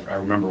 I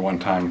remember one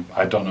time,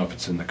 I don't know if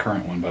it's in the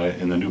current one, but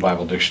in the New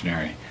Bible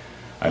Dictionary,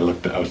 I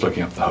was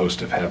looking up the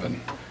host of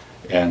heaven,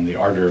 and the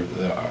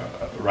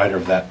writer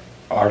of that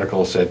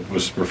article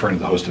was referring to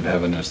the host of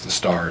heaven as the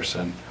stars,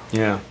 and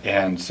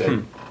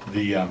said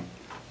the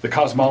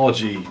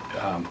cosmology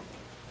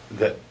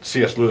that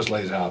C.S. Lewis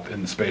lays out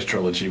in the Space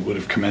Trilogy would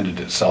have commended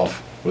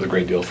itself with a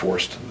great deal of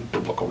force to the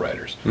biblical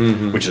writers,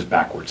 which is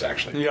backwards,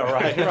 actually. Yeah,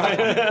 right.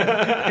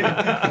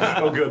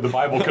 Oh, good, the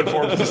Bible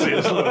conforms to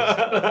C.S.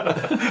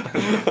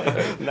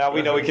 Lewis. Now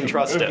we know we can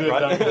trust it,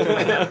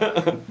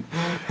 right?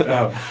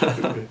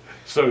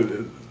 So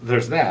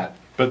there's that.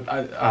 But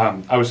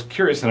I was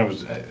curious,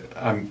 and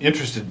I'm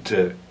interested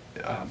to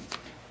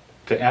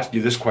ask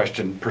you this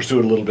question, pursue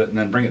it a little bit, and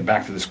then bring it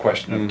back to this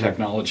question of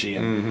technology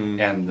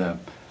and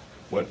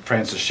what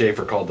Francis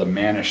Schaeffer called the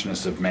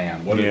mannishness of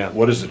man.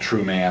 What is a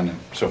true man, and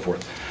so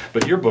forth.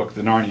 But your book,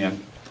 The Narnian,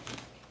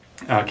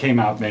 came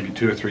out maybe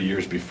 2 or 3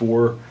 years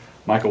before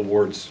Michael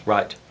Ward's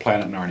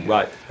Planet Narnia.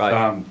 Right.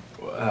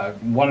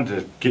 Wanted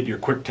to get your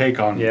quick take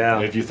on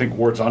if you think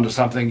Ward's onto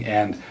something,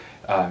 and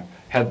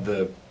had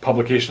the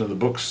publication of the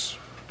books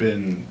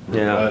been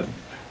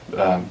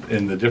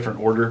in the different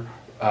order,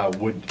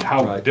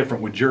 how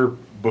different would your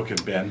book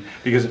have been?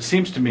 Because it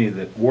seems to me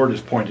that Ward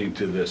is pointing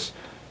to this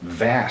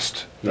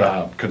vast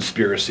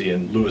conspiracy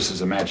in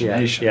Lewis's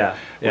imagination,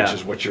 which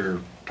is what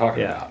you're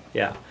talking about.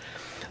 Yeah.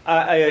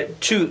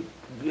 Two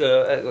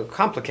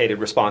complicated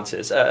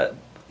responses.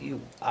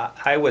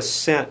 I was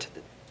sent,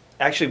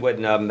 actually,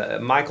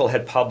 when Michael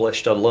had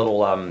published a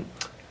little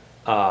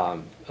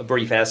a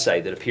brief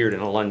essay that appeared in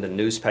a London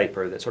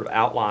newspaper that sort of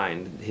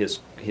outlined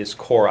his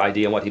core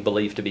idea and what he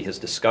believed to be his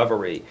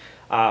discovery.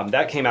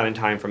 That came out in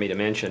time for me to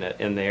mention it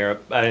in there.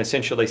 I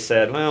essentially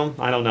said, well,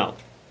 I don't know.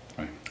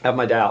 I have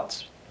my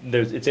doubts.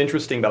 It's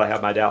interesting, but I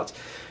have my doubts.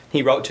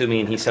 He wrote to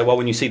me and he said, well,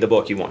 when you see the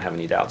book, you won't have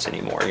any doubts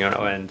anymore.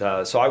 And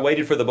so I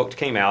waited for the book to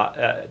come out,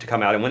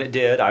 and when it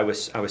did, I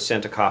was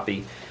sent a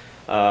copy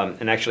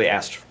and actually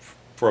asked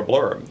for a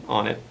blurb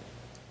on it.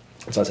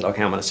 So I said,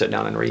 okay, I'm going to sit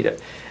down and read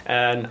it.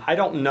 And I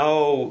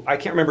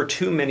can't remember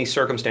too many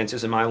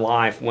circumstances in my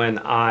life when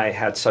I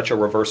had such a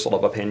reversal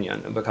of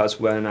opinion, because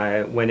when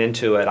I went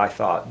into it, I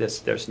thought,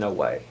 there's no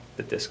way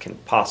that this can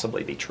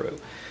possibly be true.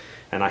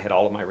 And I had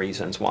all of my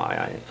reasons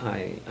why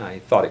I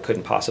thought it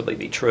couldn't possibly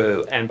be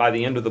true. And by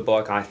the end of the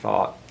book, I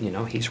thought,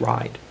 he's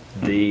right.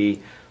 The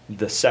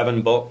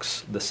 7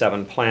 books, the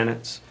 7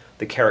 planets,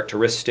 the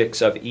characteristics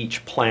of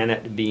each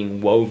planet being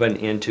woven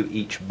into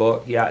each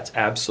book, yeah, it's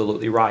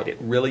absolutely right. It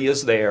really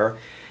is there,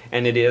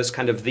 and it is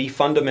kind of the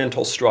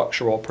fundamental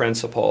structural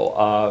principle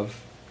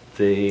of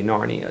the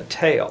Narnia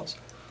tales.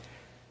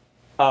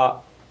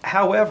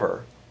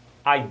 However,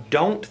 I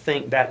don't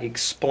think that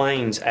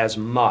explains as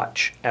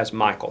much as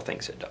Michael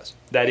thinks it does.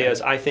 That is,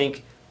 I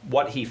think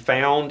what he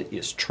found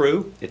is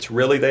true. It's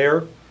really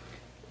there.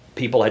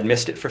 People had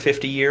missed it for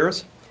 50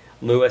 years.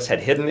 Lewis had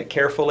hidden it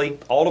carefully.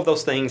 All of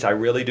those things I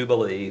really do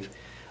believe.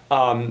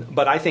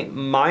 But I think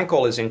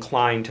Michael is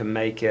inclined to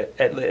make it,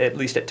 at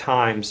least at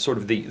times, sort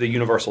of the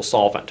universal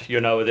solvent.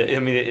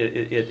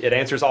 It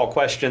answers all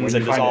questions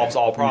and dissolves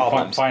all problems.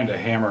 When you find a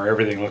hammer,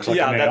 everything looks like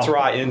a nail. Yeah, that's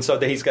right. And so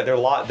there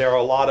are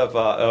a lot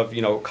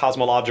of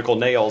cosmological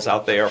nails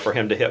out there for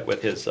him to hit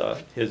with his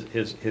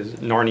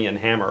Narnian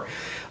hammer.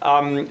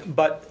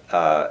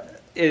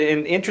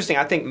 And interesting,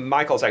 I think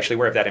Michael's actually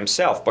aware of that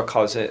himself,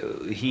 because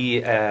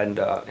he and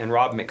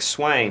Rob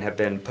McSwain have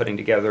been putting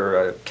together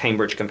a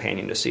Cambridge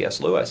companion to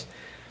C.S. Lewis,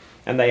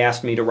 and they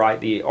asked me to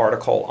write the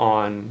article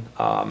on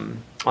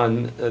the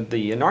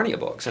Narnia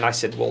books, and I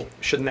said, well,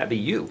 shouldn't that be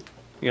you?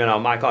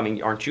 Michael,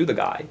 aren't you the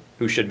guy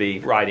who should be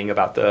writing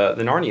about the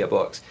Narnia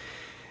books?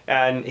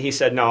 And he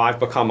said, no, I've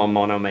become a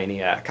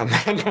monomaniac.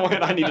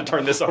 I need to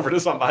turn this over to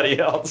somebody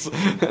else.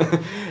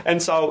 And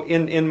so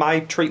in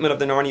my treatment of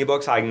the Narnia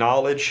books, I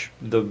acknowledge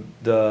the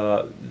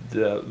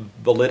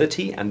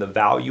validity and the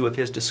value of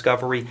his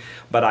discovery,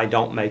 but I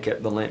don't make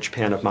it the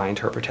linchpin of my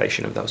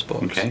interpretation of those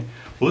books. Okay.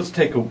 Well, let's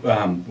take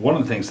one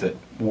of the things that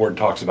Ward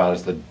talks about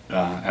is and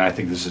I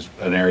think this is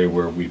an area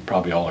where we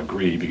probably all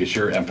agree, because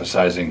you're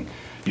emphasizing,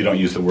 you don't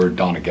use the word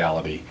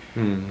donegality,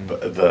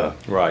 but the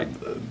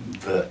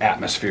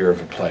atmosphere of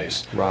a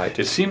place. Right.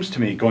 It seems to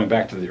me, going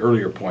back to the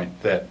earlier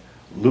point, that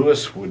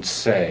Lewis would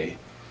say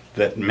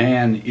that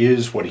man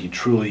is what he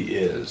truly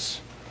is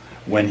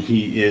when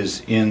he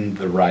is in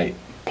the right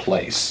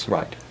place.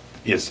 Right.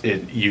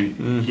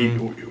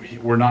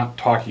 We're not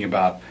talking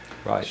about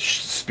right.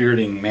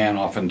 spiriting man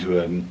off into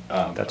a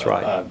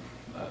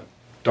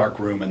dark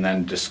room and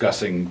then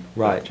discussing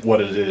right.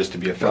 what it is to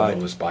be a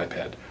featherless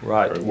biped.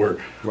 Right.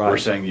 We're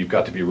saying you've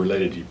got to be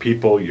related to your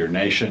people, your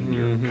nation,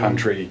 your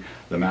country,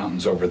 the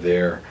mountains over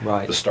there,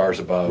 the stars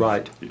above.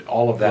 Right.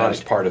 All of that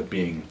is part of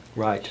being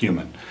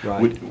human.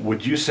 Right.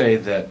 Would you say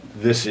that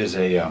this is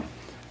a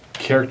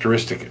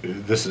characteristic?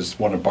 This is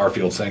one of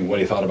Barfield's saying what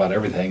he thought about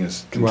everything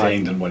is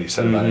contained in what he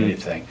said about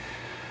anything.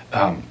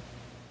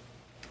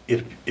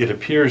 It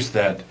appears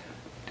that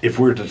if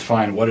we're to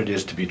define what it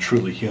is to be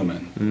truly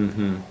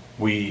human,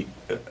 we,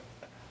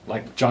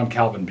 like John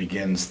Calvin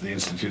begins the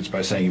Institutes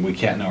by saying we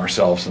can't know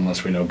ourselves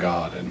unless we know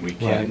God, and we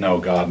can't know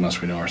God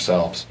unless we know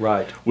ourselves.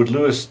 Right. Would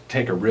Lewis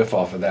take a riff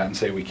off of that and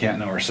say we can't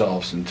know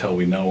ourselves until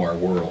we know our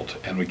world,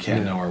 and we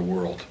can't know our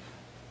world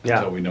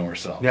until we know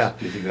ourselves? Yeah.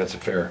 Do you think that's a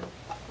fair?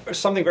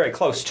 Something very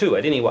close to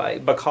it, anyway,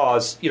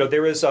 because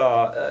there is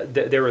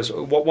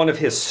one of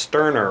his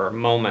sterner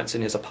moments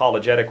in his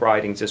apologetic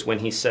writings is when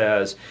he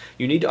says,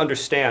 "You need to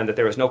understand that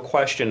there is no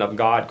question of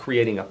God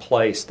creating a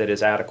place that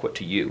is adequate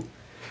to you."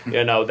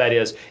 That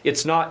is,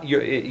 it's not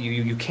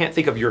you can't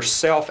think of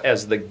yourself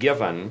as the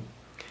given,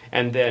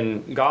 and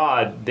then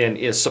God then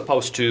is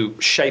supposed to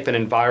shape an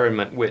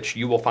environment which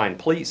you will find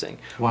pleasing.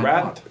 Why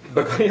not?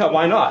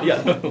 Why not?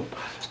 Yeah.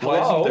 Why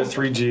isn't there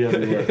 3G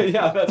everywhere?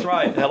 Yeah, that's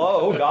right.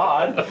 Hello,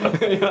 God.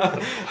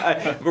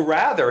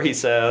 Rather, he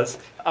says,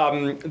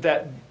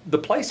 that the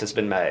place has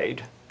been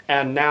made,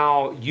 and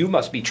now you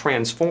must be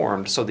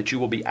transformed so that you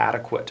will be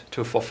adequate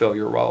to fulfill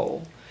your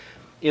role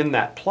in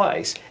that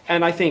place.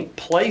 And I think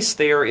place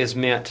there is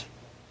meant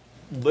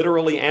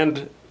literally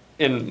and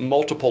in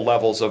multiple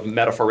levels of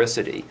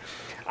metaphoricity.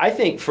 I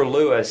think for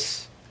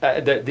Lewis,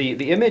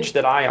 the image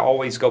that I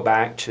always go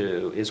back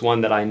to is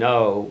one that I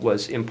know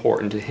was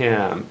important to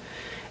him.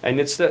 And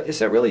it's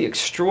that really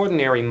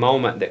extraordinary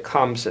moment that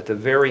comes at the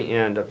very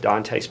end of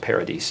Dante's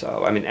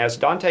Paradiso. As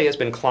Dante has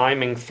been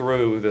climbing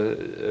through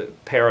the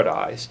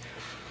paradise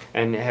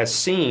and has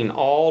seen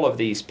all of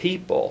these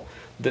people,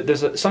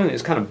 there's something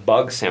that kind of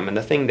bugs him. And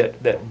the thing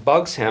that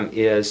bugs him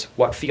is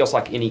what feels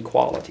like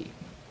inequality.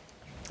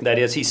 That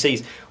is, he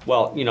sees,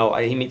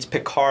 he meets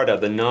Picarda,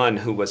 the nun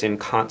who was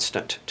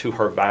inconstant to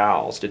her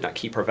vows, did not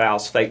keep her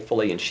vows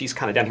faithfully, and she's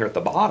kind of down here at the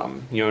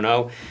bottom,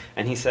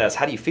 And he says,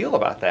 how do you feel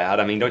about that?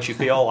 Don't you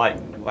feel like,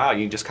 wow,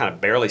 you just kind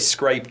of barely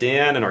scraped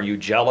in, and are you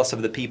jealous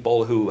of the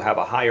people who have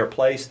a higher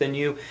place than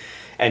you?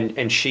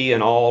 And she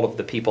and all of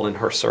the people in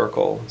her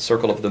circle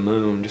of the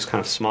moon, just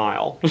kind of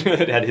smile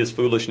at his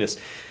foolishness.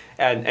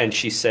 And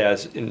she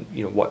says,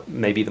 what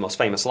may be the most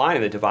famous line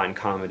in the Divine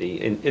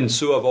Comedy, in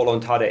sua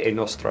volontade e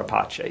nostra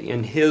pace,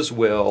 in his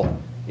will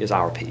is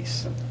our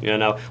peace.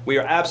 We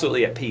are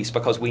absolutely at peace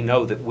because we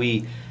know that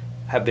we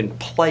have been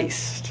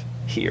placed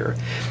here.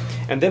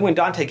 And then when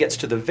Dante gets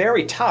to the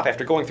very top,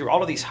 after going through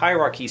all of these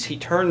hierarchies, he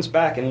turns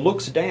back and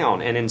looks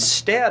down, and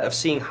instead of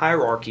seeing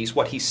hierarchies,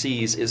 what he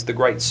sees is the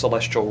great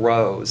celestial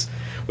rose,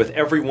 with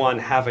everyone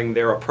having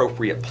their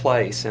appropriate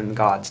place in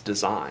God's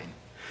design.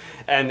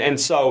 And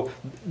so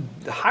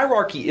the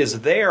hierarchy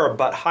is there,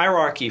 but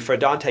hierarchy for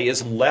Dante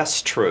is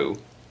less true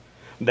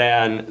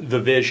than the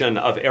vision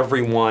of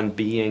everyone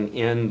being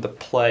in the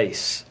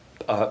place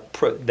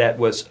that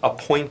was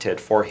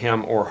appointed for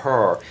him or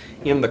her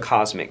in the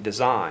cosmic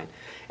design.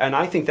 And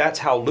I think that's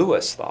how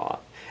Lewis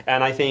thought.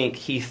 And I think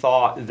he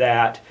thought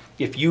that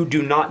if you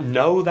do not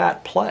know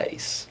that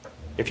place,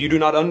 if you do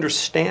not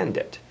understand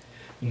it,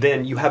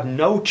 then you have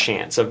no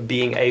chance of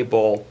being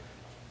able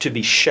to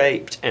be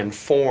shaped and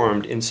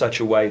formed in such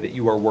a way that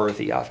you are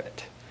worthy of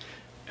it.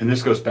 And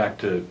this goes back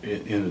to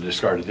in the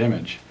discarded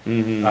image.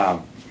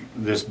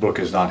 This book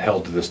is not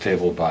held to this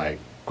table by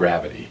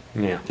gravity.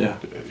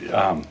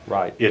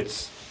 Right.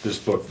 This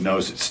book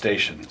knows its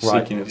station.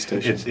 Right. Seeking its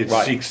station. It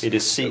Right. seeks. It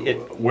is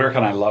where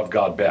can I love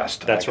God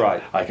best? That's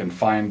right. I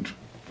find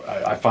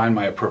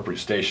my appropriate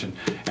station,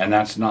 and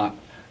that's not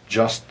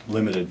just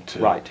limited to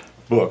Right.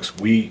 books.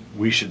 We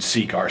should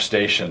seek our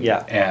station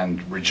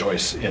and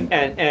rejoice in.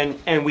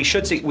 And we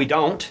should seek. We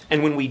don't.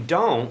 And when we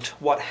don't,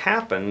 what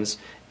happens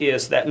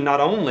is that not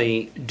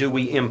only do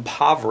we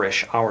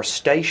impoverish our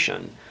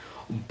station,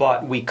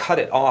 but we cut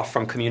it off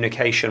from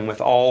communication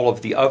with all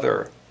of the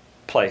other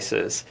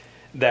places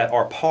that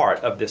are part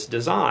of this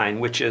design,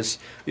 which is,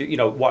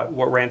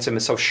 what Ransom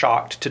is so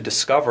shocked to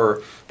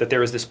discover, that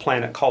there is this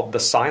planet called the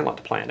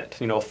Silent Planet.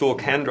 Thule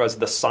Kendra is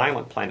the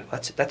Silent Planet.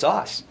 That's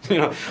us.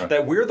 Right.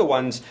 That we're the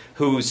ones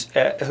who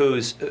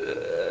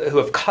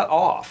have cut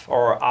off,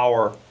 or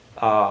our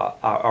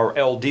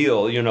El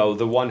Deal,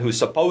 the one who's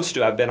supposed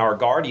to have been our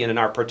guardian and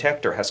our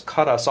protector, has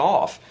cut us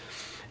off,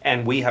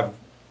 and we have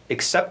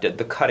accepted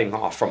the cutting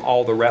off from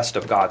all the rest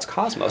of God's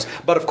cosmos.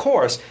 But of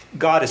course,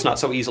 God is not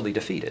so easily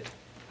defeated.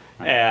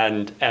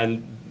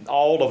 And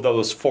all of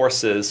those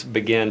forces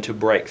begin to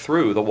break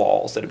through the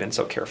walls that have been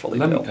so carefully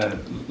built.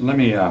 Let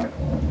me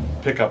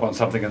pick up on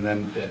something, and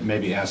then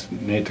maybe ask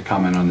Nate to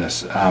comment on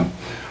this.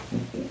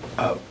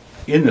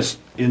 In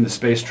the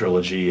Space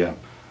Trilogy,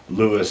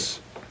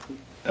 Lewis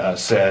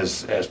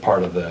says, as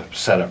part of the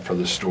setup for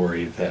the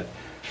story, that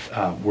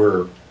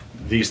we're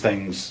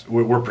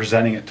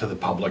presenting it to the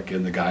public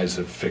in the guise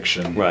of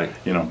fiction, Right.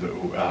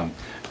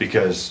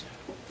 Because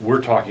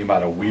we're talking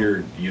about a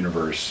weird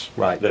universe,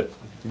 Right. that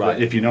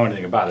if you know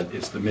anything about it,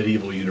 it's the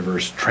medieval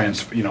universe,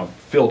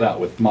 filled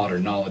out with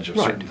modern knowledge of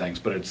certain things,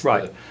 but it's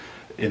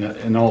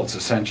in all its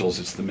essentials,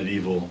 it's the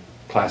medieval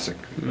classic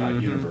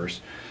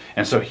universe.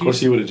 And so of course,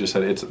 he would have just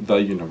said it's the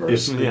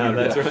universe.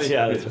 That's right.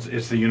 Yeah,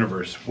 it's the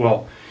universe.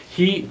 Well,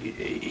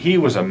 he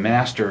was a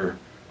master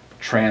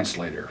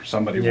translator.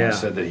 Somebody once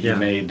said that he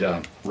made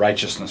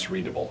righteousness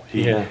readable.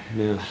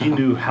 He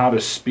knew how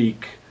to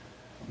speak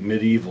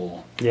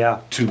medieval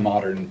to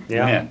modern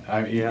men.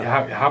 I mean,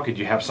 how could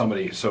you have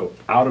somebody so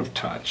out of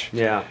touch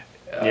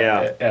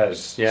as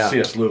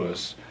C.S.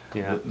 Lewis,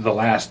 the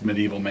last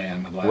medieval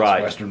man, the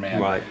last Western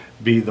man,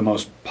 be the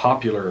most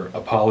popular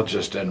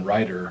apologist and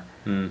writer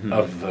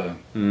of the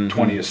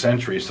 20th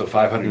century? So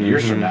 500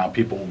 years from now,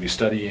 people will be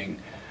studying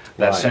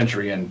that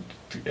century and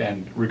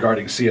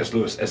regarding C.S.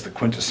 Lewis as the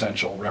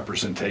quintessential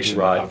representation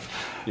of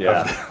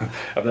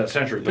that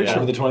century.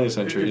 Picture of the 20th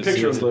century is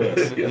C.S.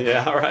 Lewis.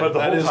 But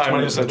that is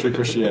 20th century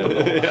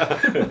Christianity.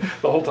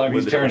 The whole time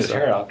he's tearing his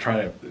hair out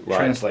trying to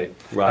translate.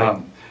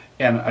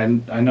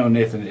 And I know,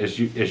 Nathan, as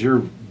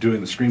you're doing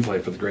the screenplay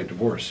for The Great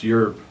Divorce,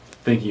 you're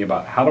thinking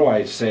about, how do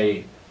I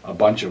say a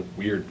bunch of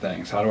weird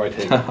things? How do I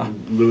take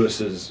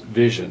Lewis's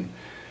vision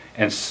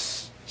and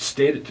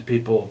state it to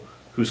people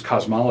whose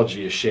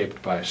cosmology is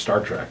shaped by Star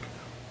Trek?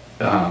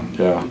 How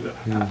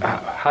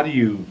do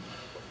you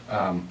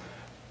have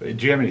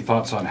any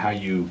thoughts on how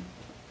you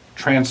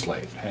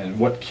translate, and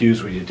what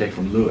cues would you take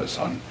from Lewis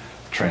on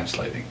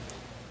translating?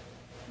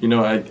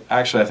 I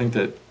think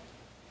that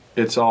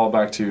it's all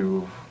back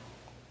to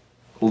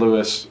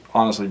Lewis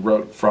honestly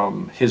wrote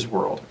from his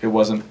world. It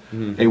wasn't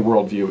a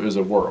worldview, it was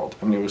a world.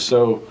 I mean, it was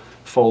so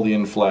fully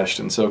enfleshed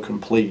and so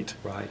complete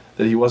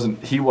that he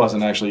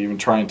wasn't actually even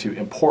trying to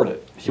import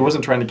it. He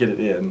wasn't trying to get it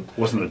in.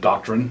 Wasn't a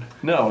doctrine?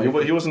 No,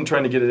 he wasn't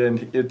trying to get it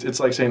in. It's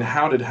like saying,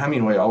 how did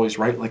Hemingway always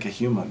write like a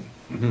human?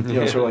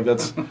 Sort of like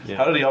that's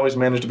how did he always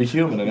manage to be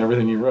human in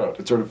everything he wrote?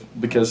 It's sort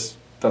of because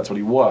that's what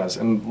he was.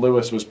 And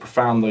Lewis was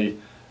profoundly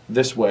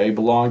this way,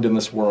 belonged in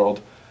this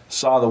world,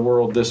 saw the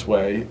world this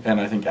way, and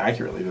I think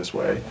accurately this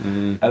way.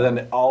 And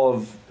then all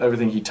of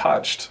everything he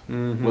touched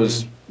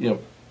was,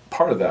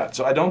 part of that.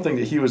 So I don't think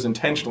that he was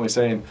intentionally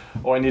saying,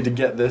 "Oh, I need to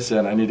get this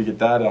in, I need to get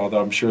that in." Although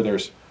I'm sure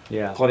there's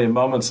plenty of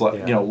moments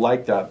like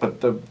that.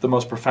 But the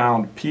most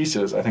profound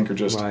pieces, I think, are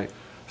just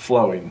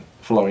flowing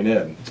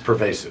in. It's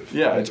pervasive.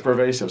 Yeah, it's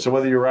pervasive. So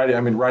whether you're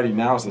writing, writing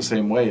now is the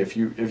same way. If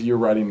you're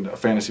writing a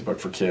fantasy book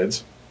for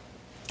kids,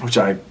 which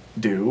I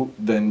do,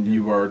 then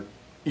you are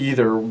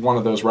either one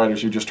of those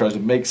writers who just tries to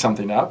make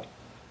something up,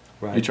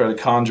 Right. You try to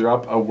conjure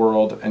up a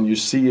world, and you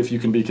see if you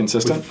can be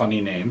consistent. With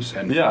funny names.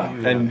 And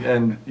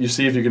And you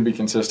see if you can be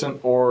consistent,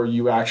 or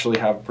you actually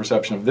have a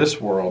perception of this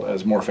world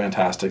as more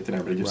fantastic than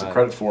everybody gives it Right.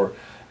 credit for,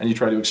 and you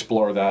try to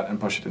explore that and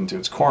push it into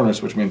its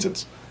corners, which means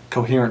it's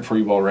coherent for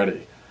you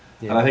already.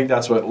 Yeah. And I think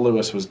that's what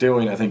Lewis was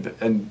doing. I think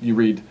that, and you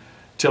read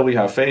Till We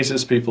Have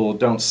Faces, people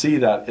don't see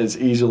that as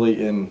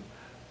easily in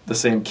the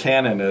same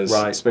canon as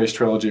Right. Space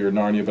Trilogy or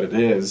Narnia, but it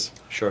is.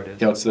 Sure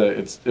it is. You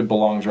know, it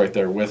belongs right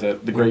there with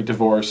it. The Great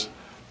Divorce,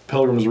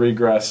 Pilgrim's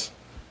Regress,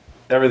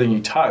 everything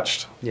he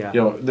touched. Yeah.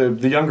 You know,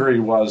 the younger he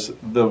was,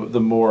 the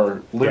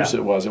more loose Yeah.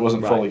 it was. It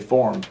wasn't Right. fully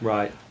formed.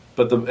 Right.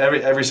 But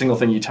every single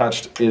thing he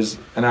touched is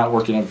an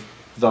outworking of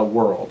the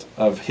world,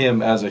 of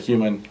him as a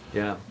human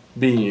Yeah.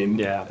 being,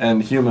 Yeah.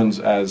 and humans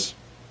as,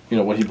 you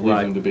know, what he believed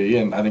Right. them to be.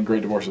 And I think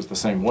Great Divorce is the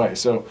same way.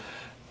 So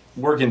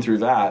working through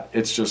that,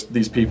 it's just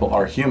these people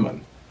are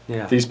human.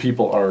 Yeah. These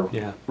people are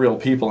Yeah. real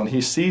people, and he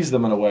sees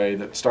them in a way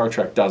that Star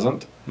Trek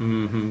doesn't.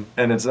 Mm-hmm.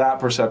 And it's that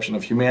perception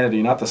of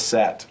humanity, not the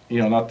set, you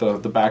know, not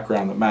the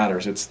background that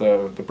matters. It's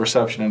the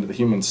perception into the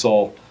human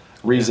soul.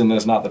 Reason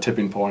is not the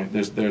tipping point.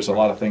 There's a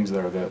lot of things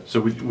there that.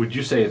 So would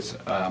you say it's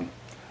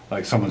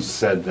like someone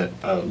said that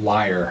a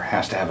liar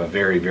has to have a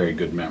very, very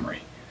good memory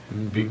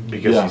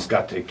because Yeah. he's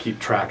got to keep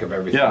track of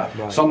everything. Yeah.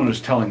 Right. Someone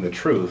who's telling the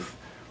truth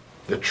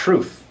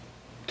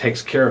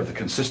takes care of the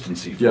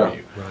consistency for Yeah.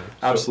 you. Right.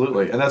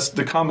 Absolutely, and that's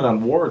the comment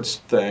on Ward's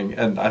thing,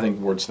 and I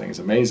think Ward's thing is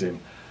amazing.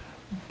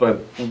 But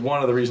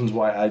one of the reasons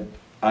why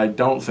I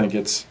don't think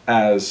it's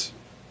as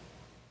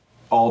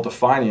all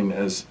defining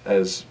as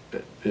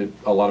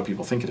a lot of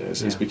people think it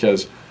is Yeah.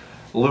 because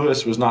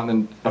Lewis was not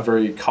a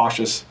very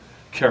cautious,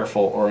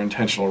 careful, or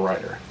intentional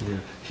writer. Yeah.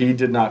 He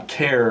did not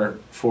care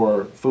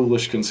for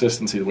foolish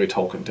consistency the way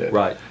Tolkien did.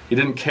 Right. He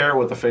didn't care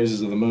what the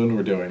phases of the moon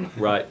were doing.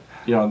 Right.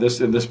 You know, in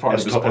this part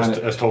As of his Tol- as-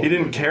 planet, as Tolkien he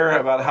didn't did. care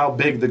about how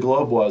big the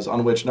globe was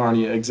on which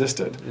Narnia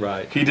existed.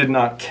 Right. He did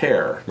not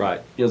care.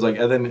 Right. He was like,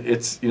 and then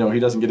it's, you know, he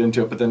doesn't get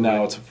into it, but then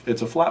now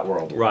it's a flat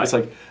world. Right. It's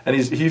like, and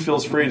he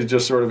feels free to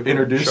just sort of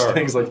introduce Sure.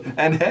 things like,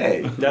 and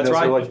hey, That's you know, so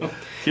right. like,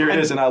 here it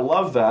is, and I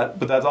love that.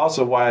 But that's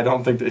also why I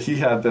don't think that he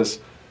had this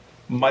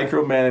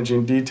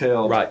micromanaging,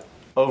 detailed, Right.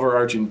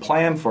 overarching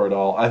plan for it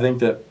all. I think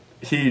that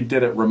he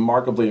did it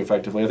remarkably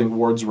effectively. I think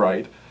Ward's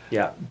right.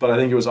 Yeah. But I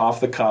think it was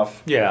off the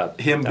cuff. Yeah.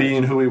 Him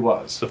being who he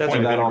was. The, That's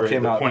point, right. of that all integra-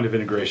 came the out. point of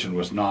integration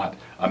was not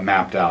a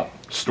mapped out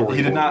story.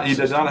 He did not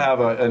have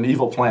an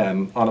evil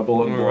plan on a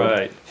bulletin board.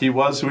 Right. He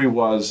was who he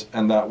was,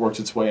 and that worked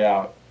its way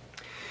out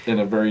in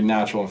a very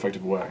natural and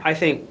effective way. I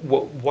think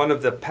one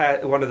of the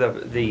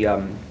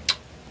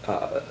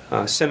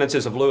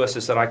sentences of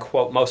Lewis's that I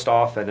quote most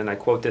often, and I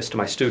quote this to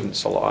my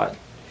students a lot,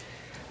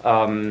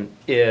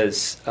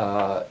 is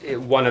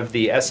one of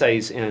the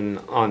essays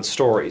on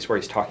stories where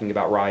he's talking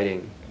about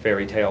writing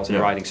fairy tales and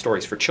Yeah. writing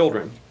stories for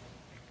children.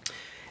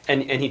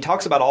 And he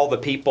talks about all the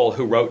people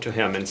who wrote to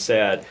him and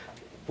said,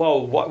 "Whoa,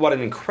 what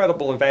an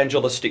incredible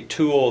evangelistic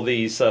tool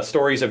these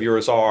stories of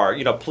yours are.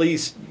 You know,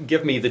 please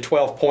give me the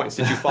 12 points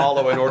that you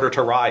follow in order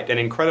to write an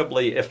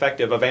incredibly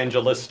effective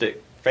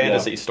evangelistic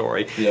fantasy Yeah.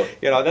 story." Yep.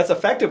 You know, that's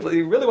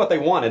effectively really what they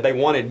wanted. They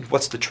wanted,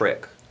 what's the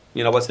trick?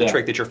 You know, what's the Yeah.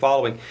 trick that you're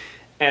following?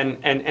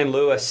 And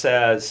Lewis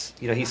says,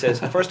 you know, he says,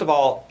 first of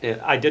all,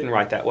 I didn't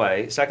write that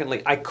way.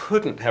 Secondly, I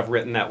couldn't have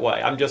written that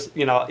way. I'm just,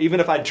 you know, even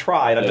if I'd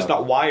tried, I'm just Yeah.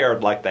 not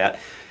wired like that.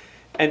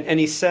 And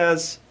he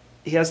says,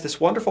 he has this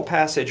wonderful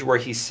passage where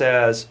he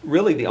says,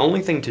 really the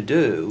only thing to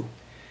do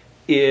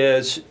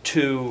is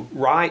to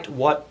write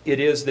what it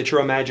is that your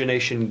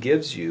imagination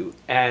gives you,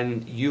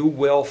 and you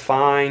will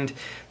find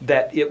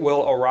that it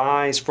will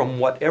arise from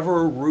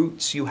whatever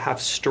roots you have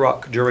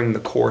struck during the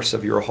course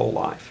of your whole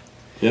life.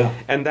 Yeah.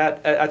 And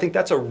that, I think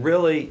that's a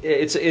really,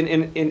 it's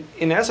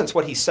in essence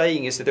what he's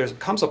saying is that there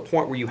comes a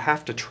point where you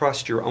have to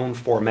trust your own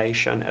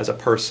formation as a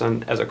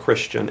person, as a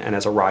Christian, and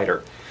as a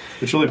writer.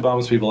 Which really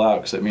bums people out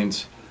because it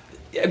means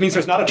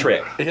there's not a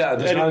trick. Yeah,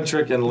 there's not a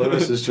trick, and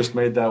Lewis has just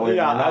made that way.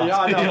 Yeah, I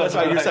know. That's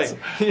what you're Right.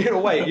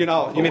 saying. Wait, you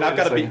mean I've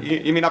got to be?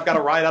 You mean I've got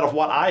to write out of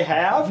what I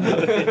have?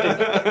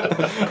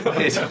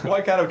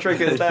 What kind of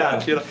trick is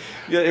that? You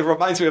know, it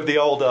reminds me of the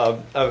old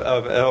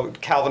of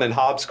Calvin and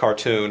Hobbes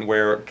cartoon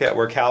where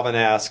Calvin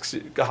asks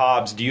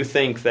Hobbes, "Do you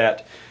think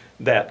that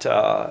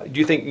do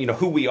you think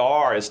who we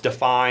are is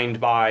defined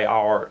by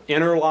our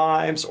inner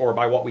lives or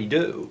by what we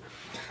do?"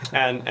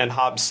 And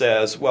Hobbes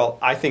says, "Well,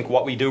 I think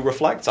what we do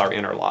reflects our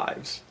inner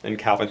lives." And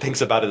Calvin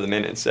thinks about it a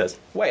minute and says,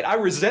 "Wait, I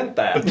resent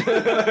that."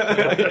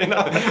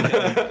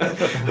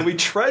 We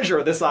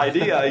treasure this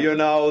idea,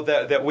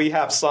 that we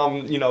have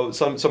some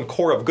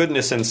core of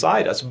goodness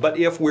inside us. But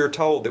if we're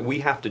told that we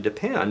have to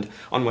depend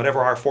on whatever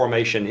our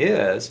formation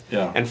is,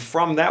 Yeah. and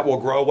from that will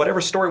grow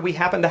whatever story we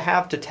happen to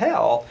have to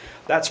tell,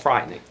 that's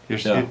frightening.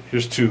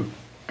 Here's two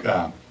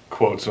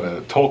quotes.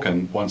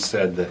 Tolkien once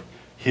said that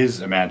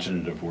his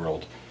imaginative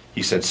world,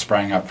 he said,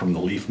 sprang up from the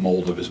leaf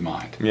mold of his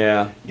mind.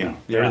 Yeah.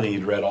 Everything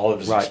he'd read, all of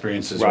his Right.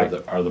 experiences Right.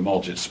 are the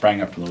mulch. It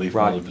sprang up from the leaf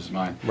Right. mold of his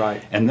mind.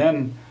 Right. And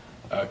then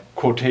a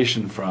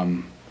quotation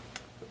from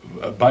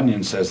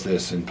Bunyan says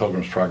this in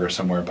Pilgrim's Progress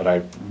somewhere, but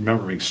I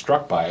remember being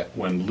struck by it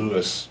when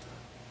Lewis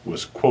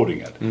was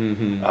quoting it,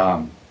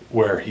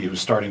 where he was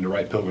starting to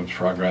write Pilgrim's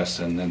Progress,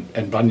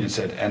 and Bunyan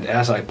said, "And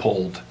as I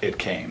pulled, it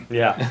came."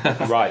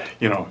 Yeah, right.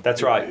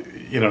 That's right.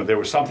 There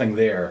was something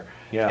there,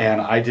 Yeah.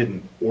 and I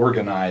didn't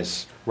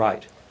organize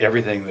Right.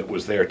 everything that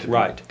was there to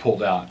Right. be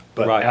pulled out,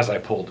 but Right. as I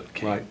pulled, it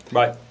came. Right.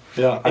 Right.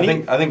 Yeah,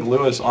 And I think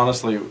Lewis,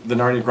 honestly, the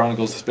Narnia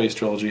Chronicles, the Space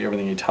Trilogy,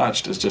 everything he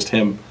touched is just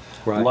him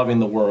Right. loving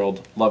the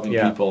world, loving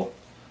Yeah. people.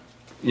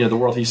 The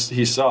world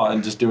he saw,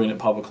 and just doing it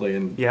publicly,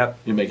 and Yeah.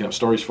 you're making up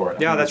stories for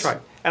it. Yeah, that's right.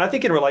 And I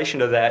think in relation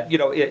to that,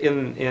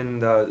 in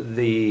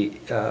the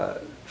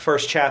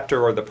first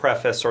chapter or the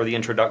preface or the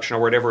introduction or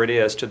whatever it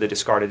is to the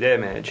discarded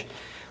image,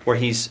 where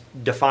he's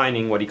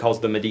defining what he calls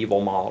the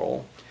medieval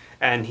model,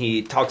 and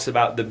he talks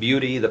about the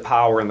beauty, the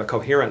power, and the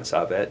coherence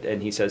of it,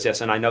 and he says,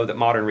 yes, and I know that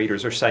modern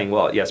readers are saying,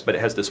 well, yes, but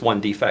it has this one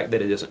defect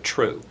that it isn't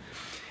true.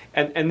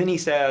 And then he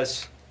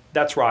says,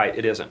 that's right,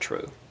 it isn't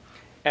true.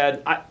 And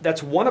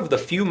that's one of the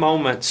few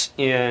moments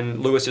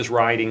in Lewis's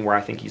writing where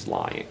I think he's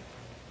lying.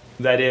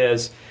 That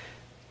is,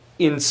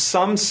 in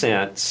some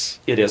sense,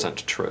 it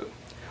isn't true.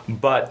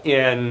 But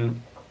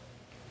in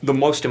the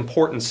most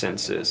important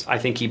senses, I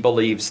think he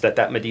believes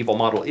that medieval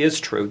model is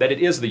true, that it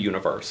is the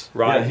universe,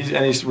 right?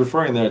 Yeah, he's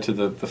referring there to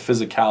the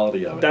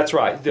physicality of it. That's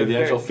right. The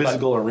actual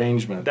physical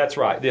arrangement. That's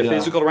right, the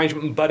physical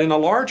arrangement, but in a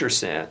larger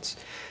sense.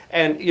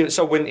 And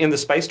so when in the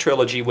Space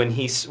Trilogy, when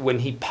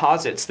he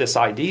posits this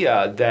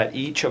idea that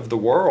each of the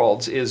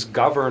worlds is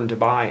governed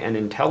by an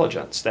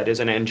intelligence, that is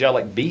an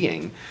angelic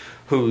being,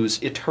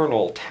 whose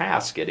eternal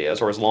task it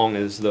is, or as long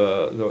as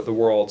the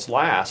worlds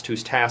last,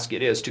 whose task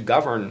it is to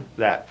govern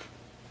that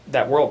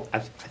world, I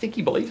think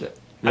he believes it.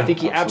 Yeah, I think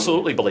he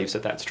absolutely believes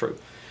that that's true.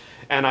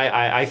 And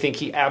I think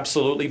he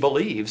absolutely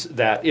believes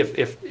that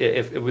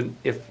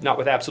if not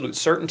with absolute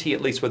certainty,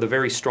 at least with a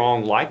very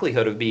strong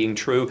likelihood of being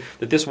true,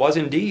 that this was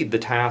indeed the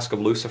task of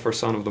Lucifer,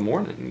 son of the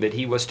morning, that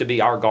he was to be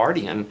our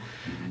guardian,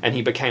 and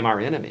he became our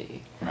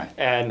enemy. Right.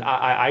 And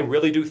I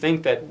really do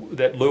think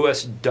that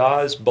Lewis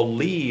does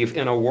believe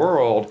in a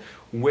world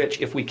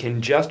which, if we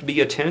can just be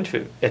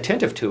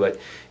attentive to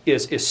it,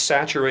 is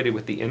saturated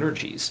with the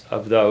energies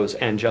of those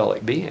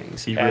angelic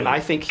beings. And I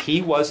think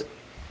he was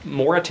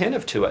more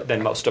attentive to it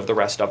than most of the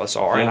rest of us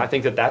are, and I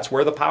think that's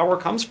where the power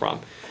comes from.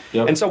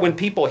 Yep. And so when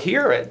people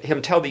hear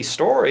him tell these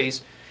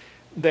stories,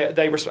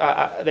 they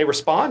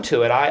respond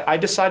to it. I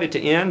decided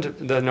to end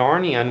the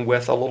Narnian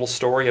with a little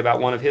story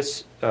about one of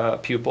his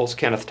pupils,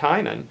 Kenneth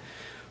Tynan,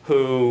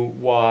 who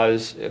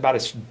was about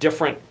as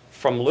different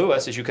from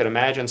Lewis as you could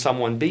imagine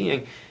someone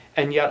being,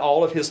 and yet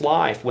all of his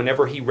life,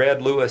 whenever he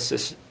read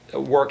Lewis's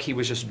work, he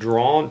was just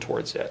drawn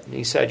towards it. And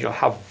he said,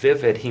 how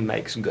vivid he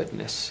makes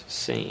goodness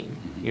seem,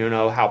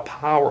 how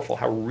powerful,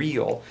 how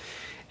real.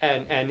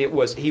 And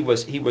he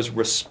was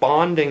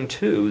responding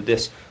to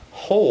this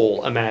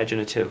whole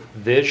imaginative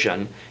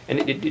vision,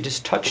 and it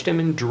just touched him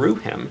and drew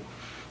him.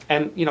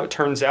 And it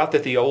turns out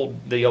that the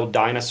old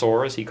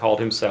dinosaur, as he called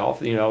himself,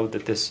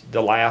 that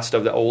the last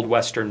of the old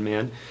Western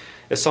men,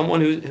 is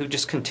someone who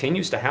just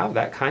continues to have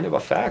that kind of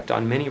effect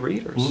on many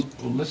readers.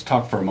 Well, let's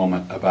talk for a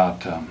moment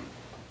about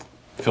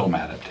film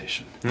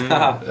adaptation.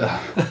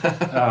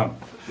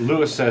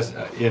 Lewis says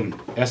in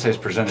essays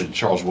presented to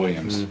Charles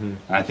Williams, and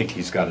I think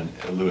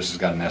Lewis has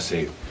got an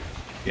essay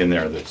in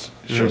there that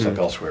shows up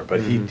elsewhere,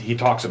 but he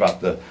talks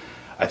about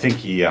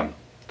he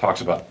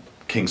talks about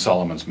King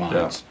Solomon's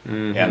Mines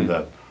and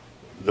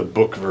the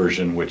book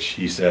version, which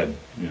he said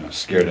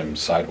scared him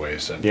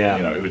sideways, and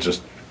it was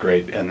just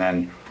great. And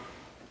then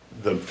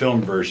the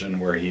film version,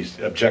 where he's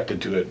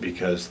objected to it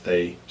because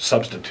they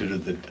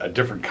substituted a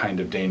different kind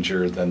of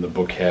danger than the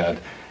book had,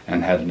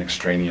 and had an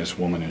extraneous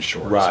woman in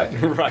shorts. Right,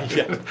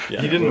 yeah.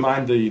 He didn't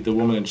mind the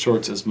woman in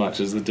shorts as much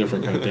as the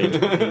different kind of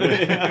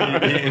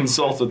danger. He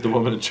insulted the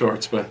woman in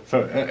shorts, but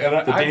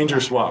the danger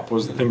swap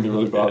was the thing that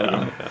really bothered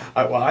him.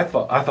 I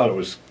thought it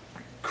was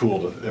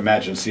cool to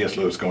imagine C.S.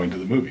 Lewis going to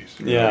the movies.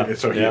 Yeah.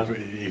 So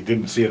he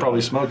didn't see it.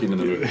 Probably smoking in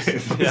the movies.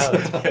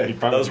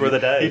 Those were the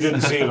days. He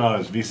didn't see it on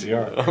his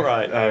VCR.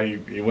 Right.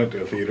 He went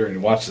to a theater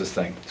and watched this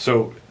thing.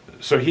 So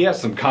he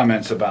has some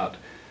comments about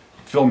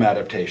film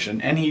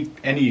adaptation, and he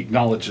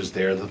acknowledges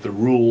there that the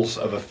rules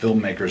of a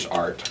filmmaker's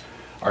art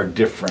are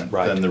different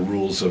than the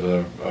rules of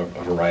a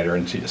writer,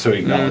 and so he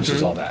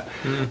acknowledges all that.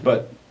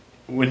 But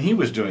when he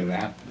was doing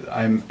that,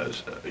 I'm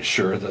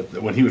sure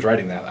that when he was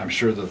writing that, I'm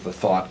sure that the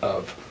thought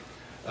of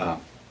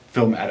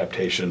film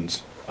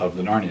adaptations of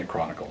the Narnia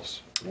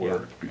Chronicles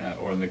or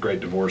The Great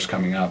Divorce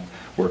coming up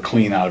were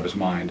clean out of his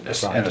mind,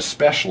 and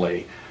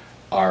especially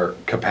our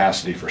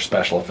capacity for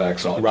special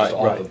effects, all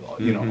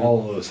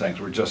of those things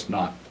were just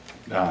not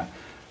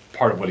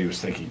part of what he was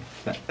thinking.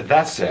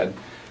 That said,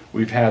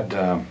 we've had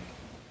a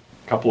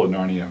couple of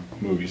Narnia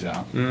movies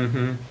out,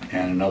 and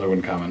another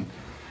one coming,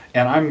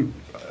 and I'm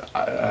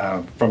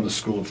from the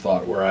school of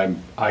thought where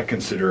I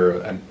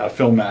consider a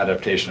film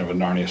adaptation of a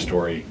Narnia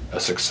story a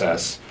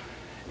success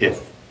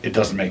if it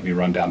doesn't make me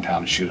run downtown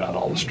and shoot out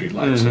all the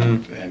streetlights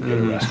and get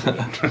arrested.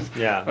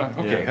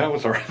 Okay, that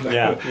was all right.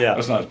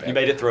 That's not as bad. You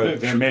made it through.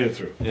 I made it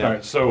through. Yeah. All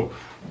right. So,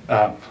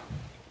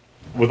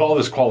 with all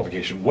this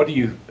qualification, what do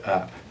you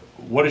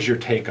what is your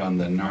take on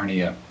the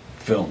Narnia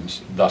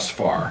films thus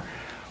far?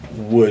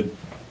 What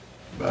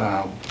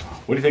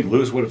do you think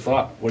Lewis would have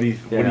thought? What do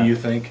you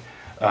think?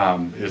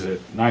 Is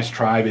it nice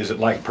tribe? Is it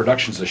like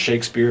productions of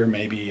Shakespeare?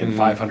 Maybe in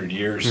 500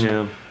 years,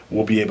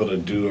 we'll be able to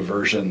do a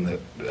version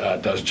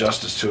that does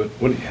justice to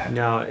it.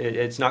 No,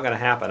 it's not going to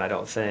happen, I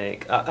don't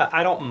think.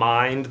 I don't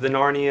mind the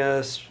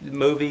Narnia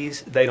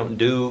movies. They don't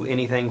do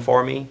anything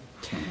for me.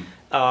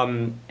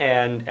 And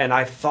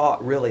I've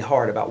thought really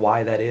hard about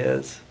why that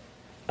is.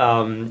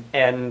 And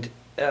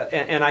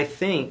I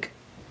think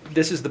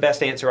this is the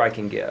best answer I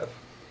can give.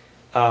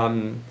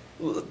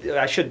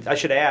 I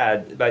should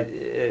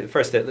add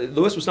first that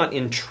Lewis was not.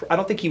 I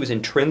don't think he was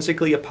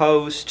intrinsically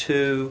opposed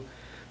to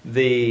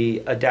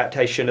the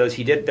adaptation. As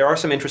he did, there are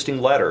some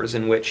interesting letters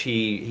in which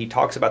he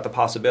talks about the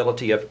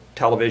possibility of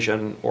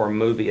television or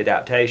movie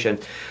adaptation.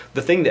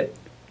 The thing that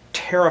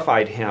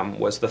terrified him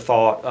was the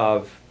thought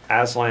of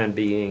Aslan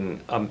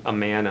being a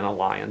man in a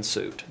lion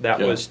suit.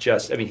 That was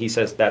just, I mean, he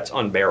says that's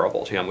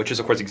unbearable to him, which is,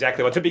 of course,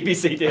 exactly what the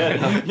BBC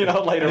did,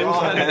 later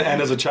on.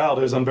 And as a child,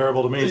 it was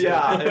unbearable to me.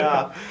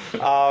 Yeah.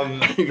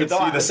 You could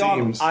see the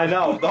seams. I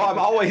know, though I'm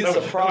always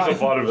surprised.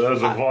 That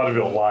was a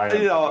vaudeville lion.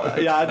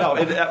 I know.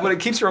 It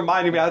keeps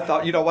reminding me, I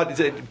thought,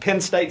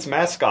 Penn State's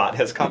mascot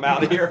has come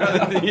out here.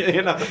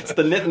 It's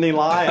the Nittany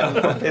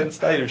Lion from Penn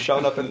State who's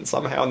shown up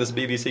somehow in this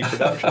BBC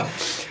production.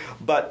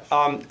 But,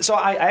 so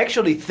I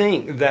actually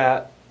think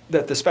that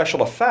the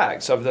special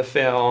effects of the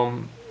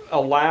film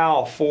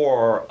allow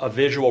for a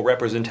visual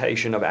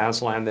representation of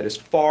Aslan that is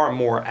far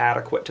more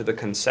adequate to the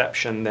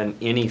conception than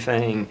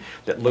anything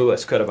that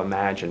Lewis could have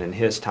imagined in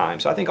his time.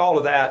 So I think all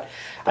of that...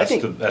 That's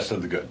to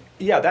the good.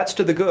 Yeah, that's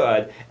to the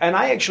good. And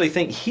I actually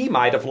think he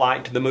might have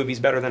liked the movies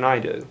better than I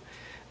do.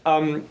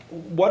 One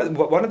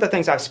of the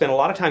things I've spent a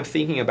lot of time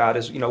thinking about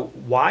is,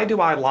 why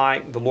do I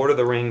like the Lord of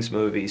the Rings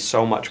movies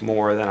so much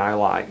more than I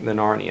like the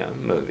Narnia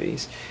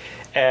movies?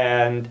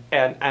 And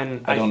I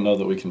don't know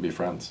that we can be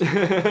friends. This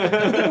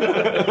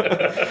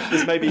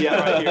may be it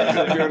right here.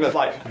 If you're going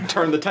to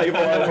turn the table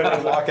over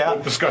and walk out.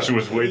 The discussion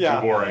was way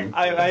too boring.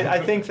 I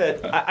think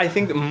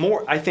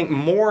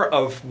more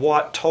of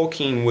what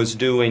Tolkien was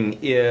doing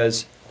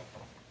is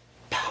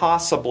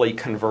possibly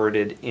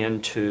converted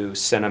into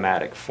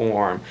cinematic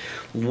form.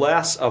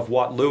 Less of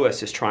what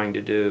Lewis is trying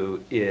to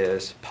do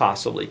is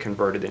possibly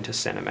converted into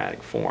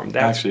cinematic form.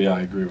 Actually,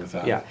 I agree with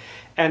that. Yeah.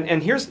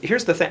 And here's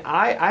the thing.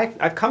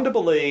 I've come to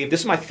believe, this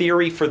is my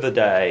theory for the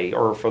day,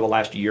 or for the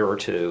last year or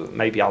two,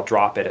 maybe I'll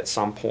drop it at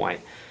some point.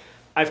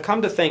 I've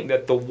come to think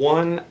that the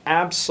one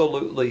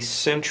absolutely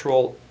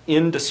central,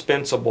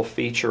 indispensable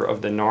feature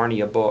of the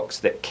Narnia books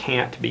that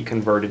can't be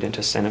converted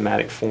into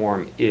cinematic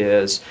form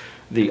is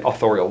the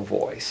authorial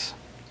voice.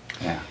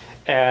 Yeah.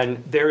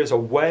 And there is a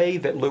way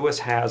that Lewis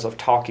has of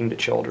talking to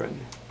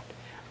children.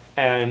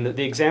 And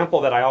the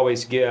example that I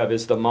always give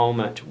is the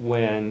moment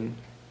when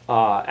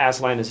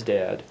Aslan is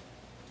dead,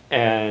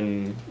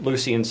 and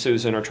Lucy and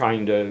Susan are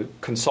trying to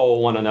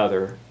console one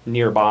another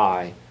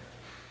nearby,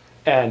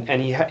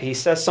 and he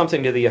says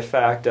something to the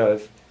effect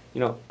of,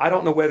 I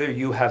don't know whether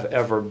you have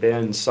ever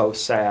been so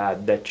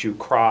sad that you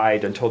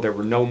cried until there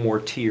were no more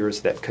tears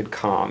that could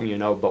come,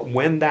 but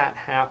when that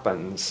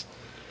happens,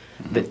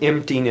 the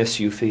emptiness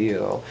you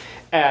feel,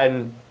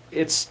 and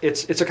it's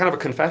a kind of a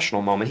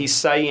confessional moment. He's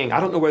saying,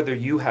 I don't know whether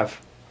you have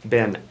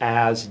been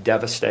as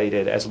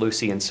devastated as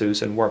Lucy and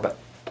Susan were, but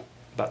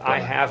I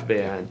have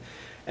been,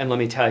 and let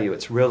me tell you,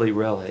 it's really,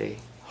 really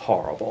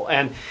horrible.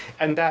 And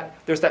that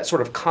there's that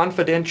sort of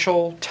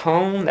confidential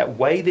tone, that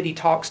way that he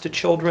talks to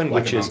children,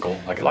 which is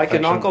like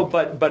an uncle,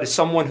 but as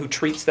someone who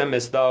treats them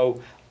as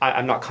though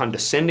I'm not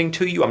condescending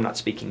to you, I'm not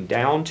speaking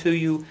down to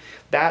you.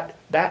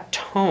 That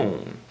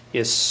tone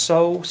is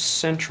so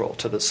central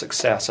to the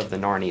success of the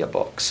Narnia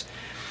books,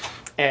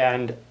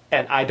 and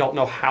I don't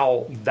know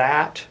how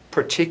that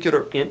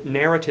particular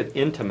narrative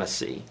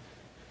intimacy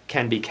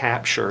can be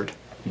captured.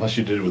 Unless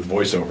you did it with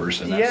voiceovers.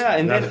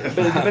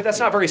 But that's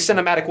not a very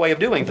cinematic way of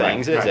doing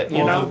things, is it?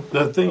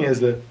 The thing is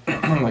that,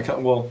 I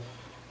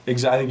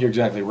think you're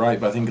exactly right,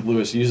 but I think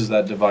Lewis uses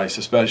that device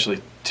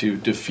especially to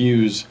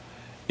diffuse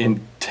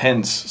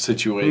intense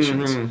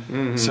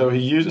situations. So he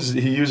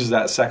uses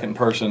that second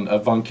person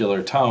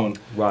avuncular tone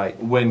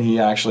when he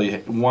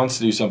actually wants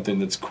to do something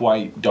that's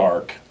quite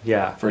dark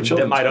for children.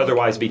 That might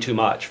otherwise be too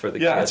much for the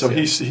kids. So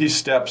he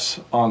steps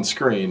on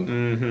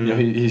screen.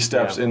 He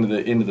steps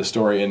into the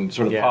story and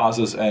sort of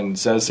pauses and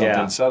says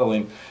something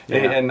settling.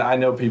 And I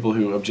know people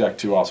who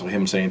object to also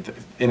him saying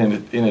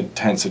in a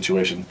tense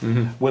situation.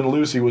 When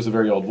Lucy was a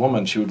very old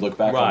woman, she would look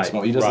back on the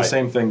smoke. He does the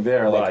same thing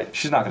there. Like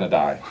she's not going to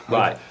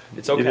die.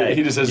 It's okay.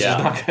 He just says she's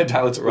not going to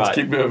die. Let's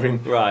keep moving.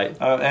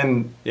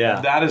 And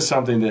that is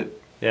something that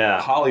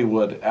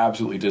Hollywood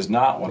absolutely does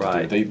not want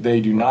to do. They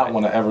do not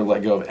want to ever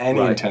let go of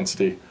any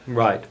intensity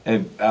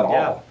at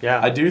all.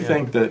 I do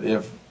think that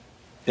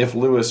if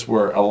Lewis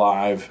were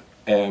alive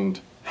and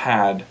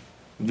had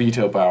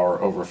veto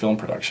power over film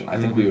production, I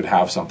think we would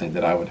have something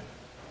that I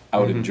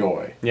would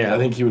enjoy. I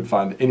think he would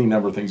find any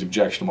number of things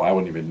objectionable I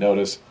wouldn't even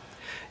notice.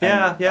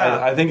 Yeah,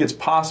 yeah. I think it's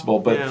possible,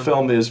 but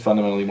film is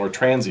fundamentally more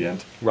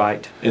transient.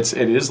 Right. It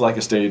is like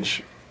a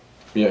stage,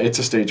 it's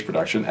a stage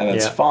production, and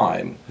it's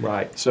fine.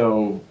 Right.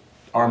 So,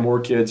 are more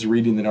kids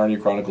reading the Narnia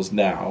Chronicles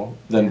now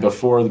than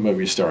before the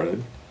movie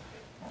started?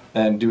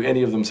 And do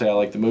any of them say I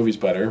like the movies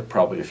better?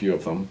 Probably a few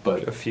of them,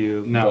 but a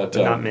few. No, but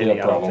not many.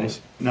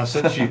 Problems. Now,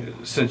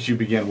 since you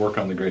began work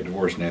on the Great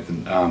Divorce,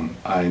 Nathan,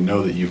 I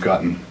know that you've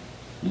gotten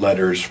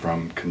letters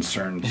from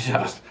concerned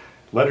citizens.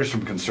 Letters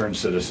from concerned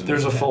citizens.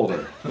 There's a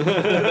folder.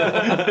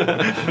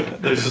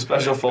 There's a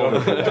special folder.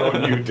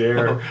 Don't you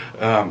dare.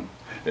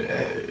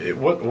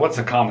 What's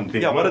a common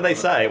theme? Yeah, what do they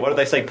say? What do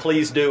they say?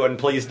 Please do and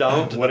please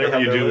don't. Whatever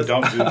you do,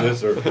 don't do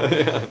this. Or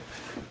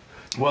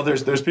Well,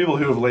 there's people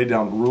who have laid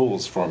down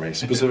rules for me,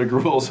 specific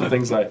rules and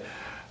things like.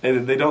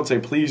 They don't say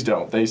please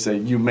don't. They say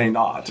you may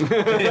not.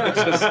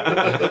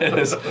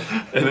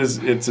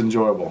 It's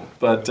enjoyable,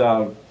 but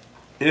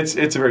it's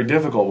a very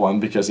difficult one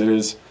because it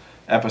is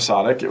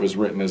episodic. It was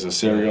written as a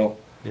serial.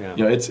 Yeah.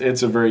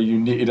 It's a very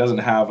unique. It doesn't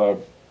have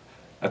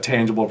a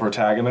tangible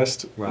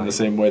protagonist in the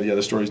same way the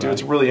other stories do.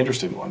 It's a really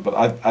interesting one, but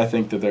I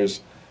think that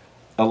there's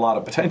a lot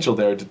of potential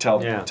there to tell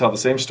the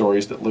same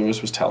stories that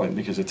Lewis was telling,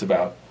 because it's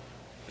about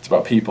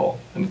people,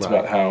 and it's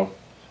about how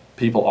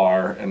people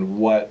are and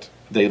what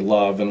they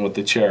love and what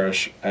they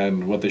cherish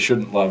and what they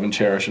shouldn't love and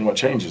cherish and what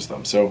changes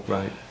them. So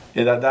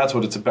that's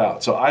what it's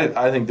about. So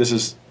I think this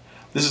is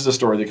a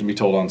story that can be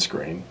told on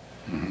screen.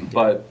 Mm-hmm.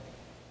 But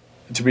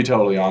to be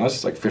totally honest,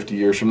 it's like 50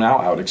 years from now,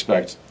 I would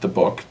expect the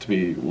book to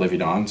be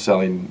living on,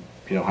 selling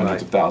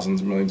hundreds of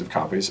thousands, millions of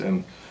copies,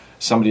 and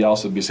somebody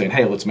else would be saying,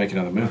 hey, let's make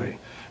another movie. Right.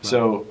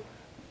 So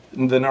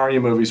the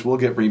Narnia movies will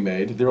get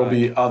remade. There will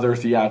be other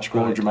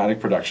theatrical or dramatic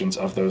productions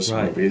of those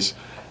movies.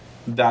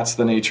 That's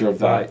the nature of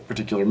that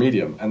particular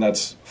medium, and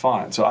that's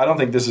fine. So I don't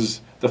think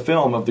the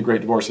film of The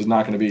Great Divorce is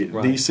not going to be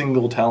the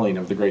single telling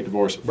of The Great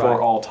Divorce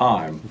for all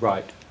time.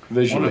 Right.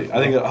 Visually. I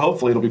think that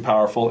hopefully it'll be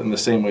powerful in the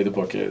same way the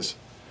book is,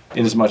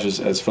 in as much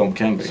as film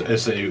can be.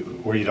 It's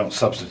where you don't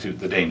substitute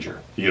the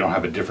danger. You don't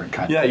have a different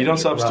kind of danger. You don't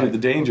substitute the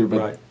danger,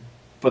 but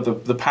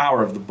the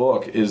power of the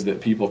book is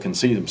that people can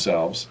see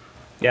themselves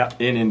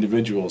in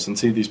individuals and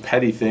see these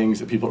petty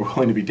things that people are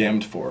willing to be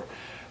damned for.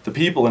 The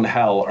people in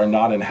hell are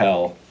not in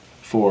hell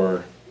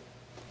for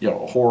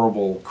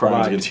horrible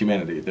crimes against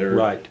humanity.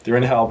 They're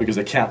in hell because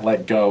they can't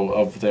let go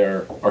of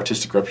their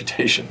artistic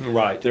reputation.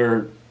 Right.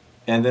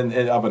 And then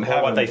up in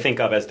heaven, what they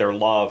think of as their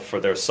love for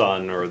their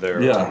son or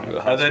their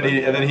husband.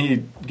 And then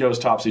he goes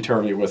topsy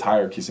turvy with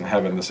hierarchies in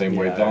heaven the same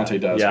way Dante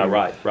does. Yeah,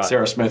 right.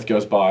 Sarah Smith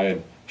goes by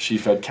and she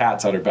fed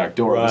cats out her back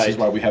door. This is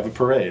why we have a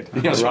parade.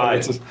 So I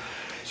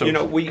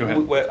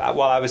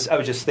was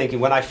just thinking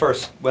when I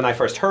first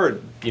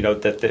heard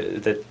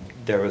that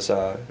there was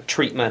a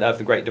treatment of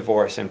the Great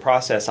Divorce in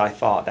process, I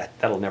thought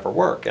that'll never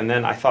work. And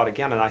then I thought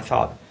again, and I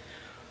thought,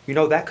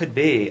 that could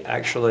be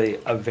actually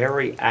a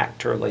very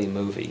actorly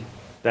movie.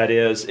 That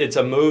is, it's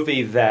a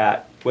movie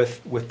that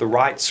with the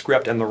right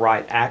script and the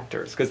right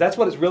actors, because that's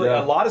what it's really.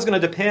 A lot is going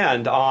to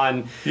depend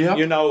on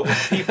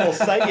people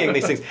saying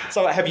these things.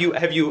 So have you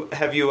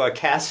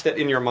cast it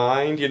in your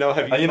mind?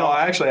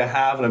 I actually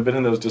have, and I've been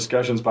in those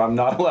discussions, but I'm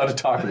not allowed to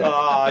talk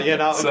about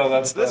it. So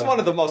that's one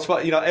of the most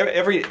fun.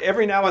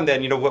 Every now and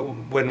then,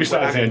 when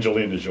besides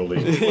Angelina Jolie,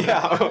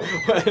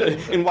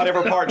 in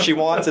whatever part she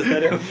wants, is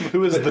that it?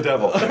 Who is the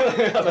devil?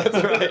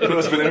 That's right. Who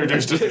has been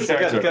introduced as the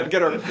character?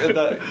 Get her.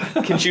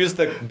 Can she use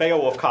the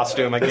Beowulf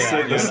costume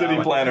again? The city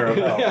planner of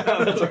hell.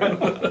 Yeah, that's right.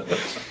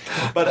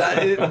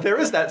 But there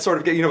is that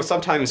sort of,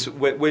 sometimes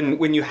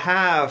when you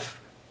have,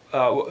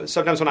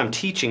 sometimes when I'm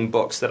teaching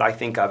books that I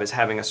think of as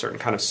having a certain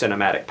kind of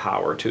cinematic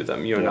power to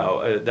them,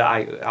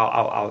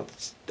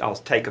 I'll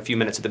take a few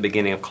minutes at the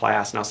beginning of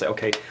class and I'll say,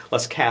 okay,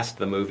 let's cast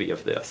the movie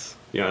of this.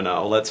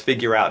 Let's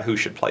figure out who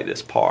should play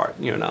this part.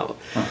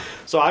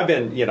 So I've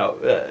been,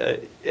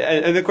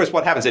 and of course,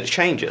 what happens? It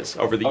changes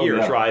over the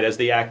years, right? As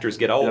the actors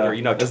get older,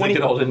 as they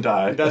get old and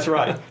die. That's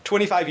right.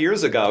 25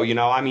 years ago,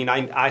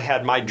 I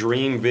had my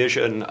dream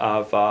vision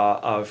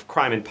of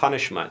Crime and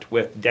Punishment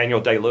with Daniel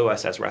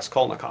Day-Lewis as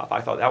Raskolnikov.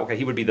 I thought, okay,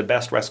 he would be the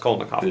best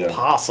Raskolnikov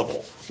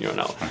possible.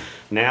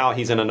 Now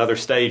he's in another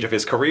stage of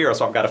his career,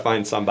 so I've got to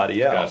find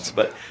somebody else. Yes.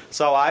 But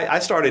so I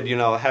started,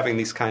 having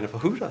these kind of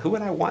who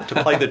would I want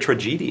to play the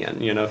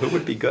tragedian? Who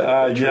would be good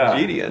at the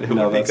tragedian? Who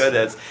would be good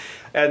as?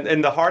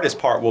 And the hardest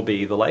part will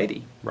be the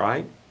lady,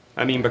 right?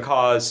 I mean,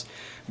 because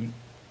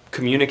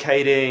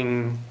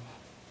communicating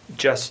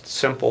just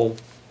simple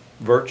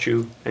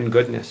virtue and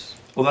goodness.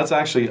 Well, that's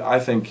actually, I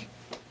think,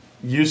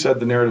 you said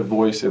the narrative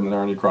voice in the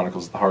Narnia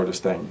Chronicles is the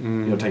hardest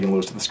thing, taking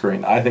Lewis to the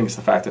screen. I think it's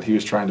the fact that he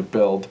was trying to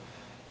build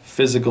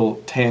physical,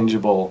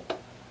 tangible,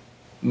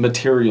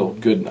 material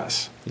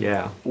goodness.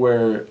 Yeah.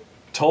 Where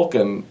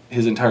Tolkien,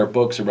 his entire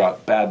book's are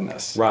about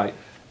badness. Right.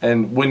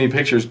 And when he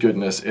pictures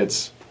goodness,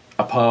 it's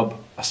a pub,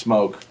 a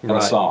smoke, and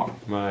a song.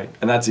 Right.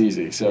 And that's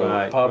easy. So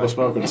a pub, a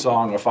smoke, and a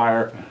song, a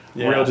fire,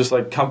 real just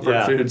like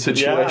comfort food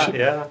situation.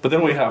 Yeah. But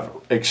then we have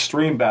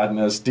extreme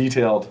badness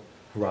detailed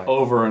Right.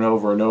 over and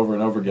over and over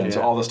and over again. So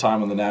Yeah. all this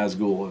time on the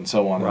Nazgul and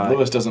so on. Right. And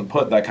Lewis doesn't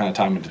put that kind of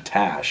time into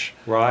Tash.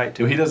 Right.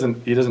 He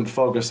doesn't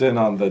focus in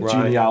on the Right.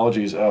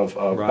 genealogies of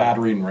Right.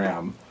 battering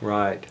ram.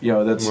 Right.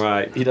 That's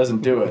Right. he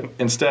doesn't do it.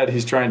 Instead,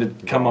 he's trying to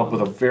come up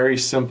with a very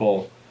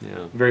simple,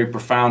 Yeah. very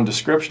profound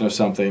description of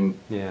something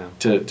Yeah.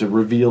 to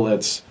reveal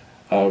its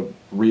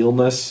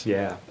realness,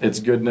 Yeah.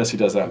 its goodness. He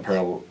does that in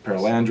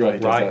Paralandra. He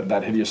does Right.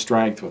 that hideous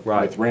strength with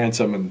Right.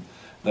 Ransom and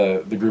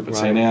the group at Right.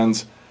 St.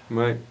 Anne's.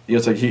 Right.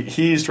 It's like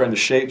he's trying to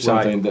shape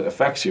something Right. that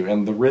affects you,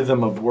 and the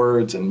rhythm of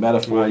words and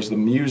metaphors, Right. the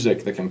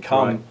music that can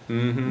come Right.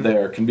 Mm-hmm.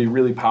 there can be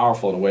really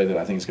powerful in a way that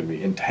I think is going to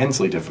be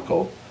intensely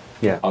difficult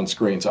Yeah. on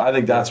screen. So I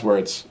think that's where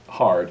it's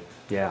hard,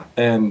 Yeah.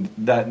 and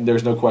that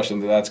there's no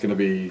question that that's going to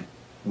be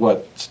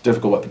what's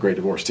difficult with The Great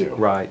Divorce too.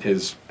 Right.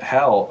 Is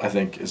Hell, I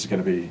think, is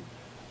going to be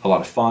a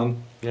lot of fun.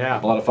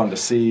 Yeah. A lot of fun to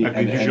see.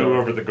 Could you go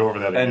over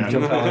that and again?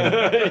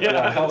 compelling.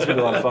 Yeah, Hell's going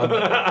to be a lot of fun.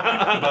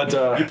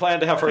 But You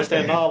plan to have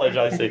first-hand knowledge,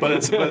 I see.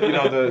 but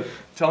the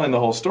telling the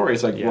whole story,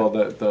 it's like, Yeah.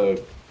 well,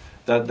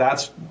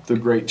 that's the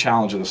great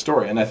challenge of the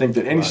story, and I think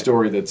that any Right.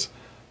 story that's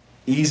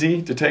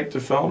easy to take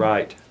to film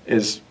Right.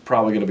 is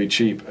probably going to be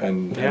cheap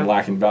and Yeah.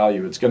 lacking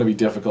value. It's going to be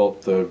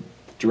difficult. The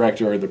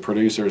director or the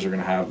producers are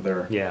going to have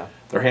their Yeah.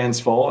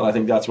 hands full, and I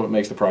think that's what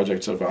makes the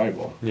project so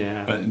valuable.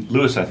 Yeah. But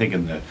Lewis, I think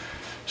in the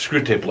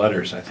Screwtape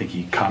Letters, I think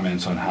he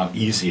comments on how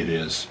easy it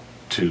is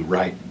to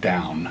write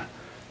down,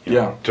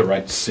 to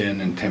write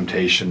sin and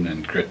temptation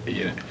and grit.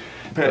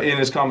 In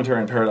his commentary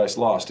on Paradise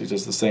Lost, he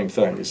does the same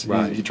thing.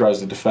 Right. He tries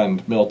to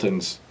defend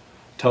Milton's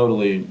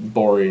totally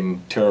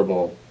boring,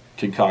 terrible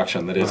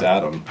concoction that is Right.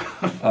 Adam.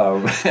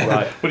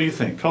 Right. What do you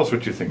think? Tell us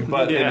what you think.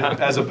 But Yeah.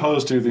 as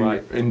opposed to the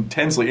Right.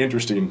 intensely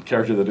interesting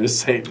character that is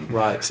Satan.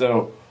 Right.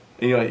 So,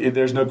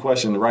 there's no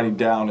question that writing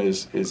down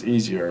is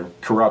easier.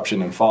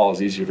 Corruption and fall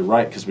is easier to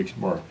write because we can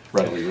more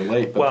readily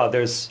relate. But Well,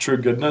 there's true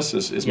goodness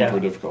is much more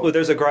difficult. Well,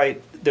 there's a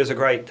great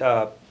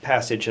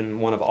passage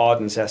in one of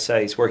Auden's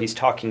essays where he's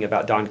talking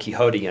about Don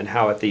Quixote and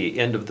how at the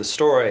end of the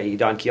story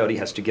Don Quixote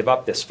has to give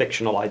up this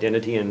fictional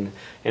identity and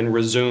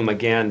resume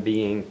again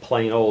being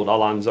plain old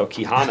Alonso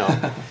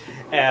Quijano.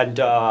 and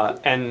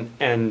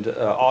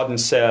Auden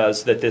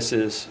says that this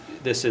is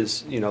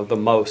the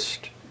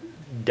most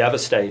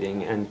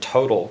devastating and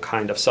total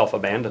kind of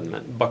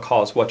self-abandonment,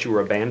 because what you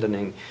were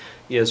abandoning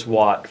is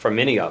what, for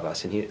many of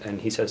us,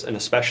 and he says, and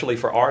especially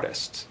for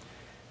artists,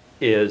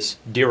 is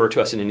dearer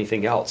to us than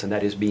anything else, and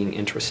that is being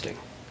interesting.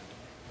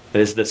 That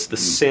is the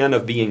sin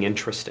of being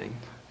interesting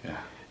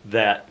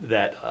that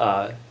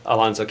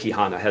Alonso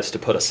Quijano has to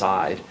put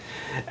aside,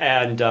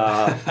 and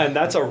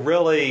that's a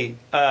really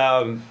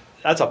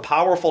that's a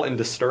powerful and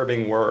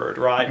disturbing word,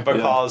 right?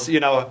 Because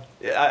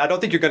I don't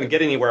think you're going to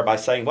get anywhere by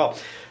saying, well,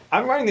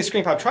 I'm writing this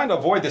screenplay. I'm trying to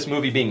avoid this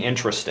movie being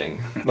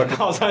interesting,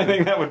 because I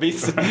think that would be,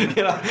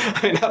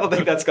 I don't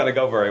think that's going to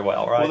go very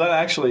well, right? Well, that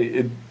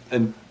actually,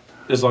 and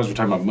as long as we're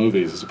talking about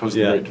movies as opposed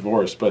to The Great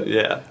Divorce, but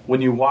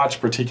when you watch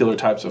particular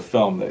types of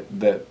film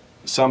that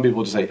some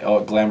people just say, oh,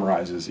 it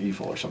glamorizes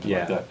evil or something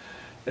like that.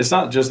 It's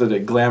not just that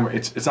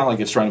it's not like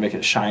it's trying to make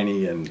it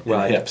shiny and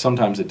hip.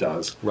 Sometimes it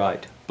does.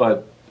 Right.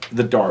 But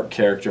the dark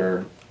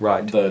character,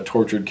 the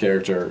tortured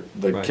character,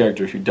 the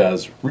character who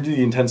does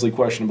really intensely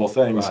questionable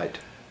things. Right.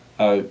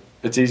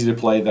 It's easy to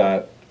play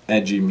that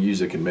edgy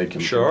music and make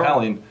him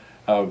compelling.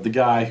 The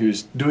guy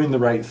who's doing the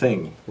right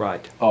thing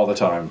all the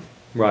time.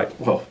 Right.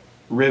 Well,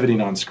 riveting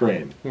on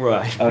screen.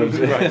 Right.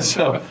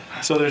 So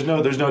there's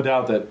no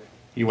doubt that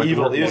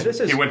evil is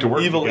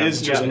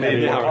just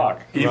made more.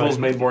 Evil's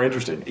made more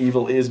interesting.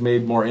 Evil is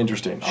made more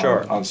interesting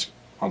on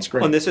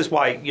screen. And this is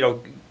why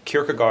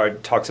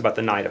Kierkegaard talks about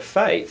the Knight of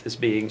Faith as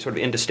being sort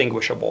of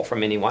indistinguishable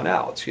from anyone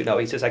else. He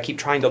says, I keep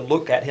trying to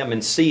look at him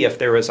and see if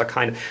there is a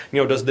kind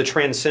of, does the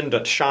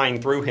transcendent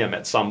shine through him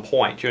at some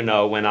point,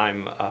 when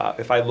I'm,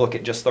 if I look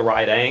at just the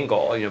right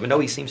angle, but no,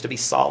 he seems to be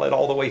solid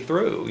all the way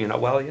through,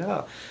 well,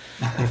 yeah.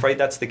 I'm afraid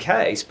that's the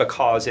case,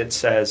 because it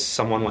says,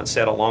 someone once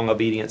said, a long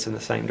obedience in the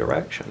same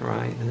direction,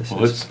 right?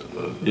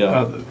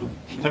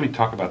 Let me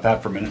talk about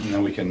that for a minute, and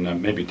then we can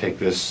maybe take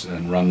this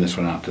and run this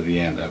one out to the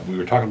end. We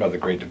were talking about The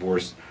Great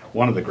Divorce.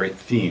 One of the great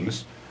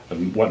themes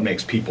of what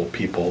makes people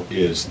people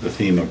is the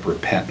theme of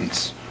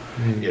repentance.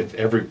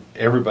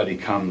 Everybody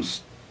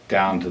comes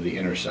down to the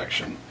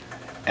intersection,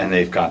 and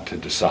they've got to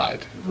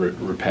decide,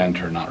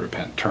 repent or not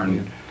repent,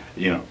 turn,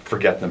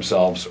 forget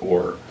themselves,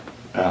 or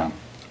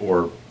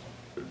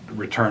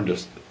return to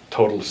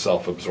total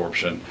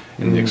self-absorption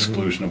in the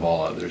exclusion of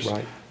all others.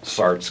 Right.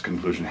 Sartre's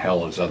conclusion: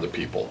 hell is other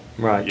people.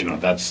 Right.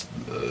 That's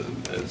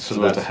so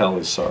that's the hell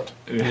is Sartre.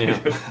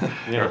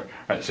 Yeah.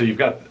 Right. So you've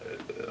got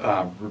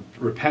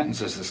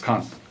repentance as this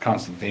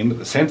constant theme, but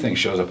the same thing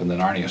shows up in the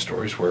Narnia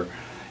stories, where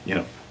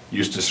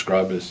Eustace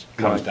Scrubb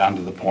comes down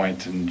to the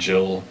point, and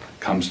Jill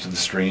comes to the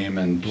stream,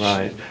 and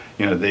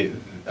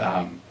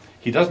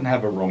he doesn't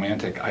have a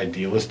romantic,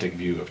 idealistic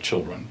view of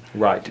children.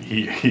 Right.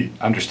 He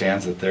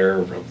understands that they're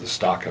of the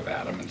stock of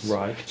Adam. It's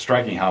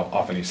striking how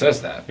often he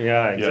says that.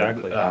 Yeah,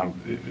 exactly.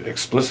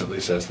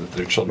 Explicitly says that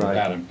they're children of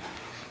Adam.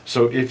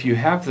 So if you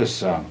have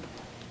this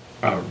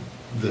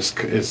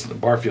it's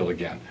Barfield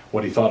again.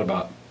 What he thought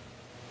about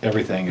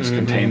everything is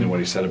contained in what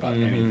he said about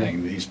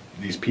anything.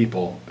 These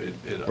people,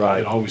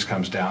 it always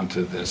comes down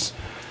to this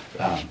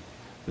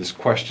this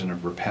question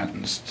of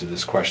repentance, to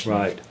this question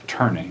of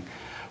turning.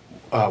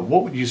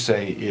 What would you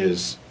say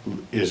is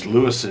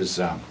Lewis's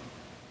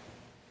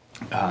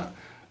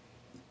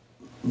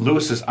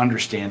Lewis's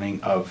understanding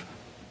of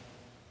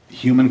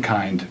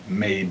humankind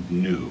made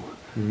new?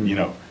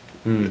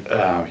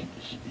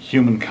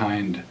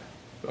 Humankind.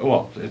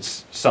 Well,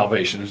 it's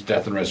salvation, it's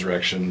death and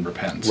resurrection,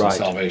 repentance and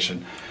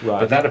salvation.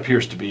 But that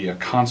appears to be a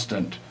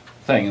constant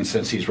thing, and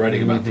since he's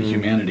writing about the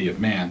humanity of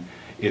man,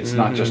 it's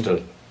not just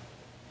a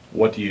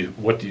what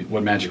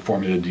magic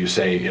formula do you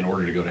say in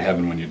order to go to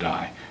heaven when you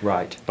die?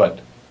 Right. But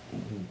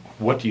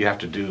what do you have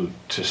to do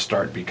to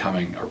start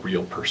becoming a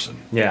real person?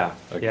 Yeah.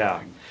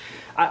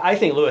 I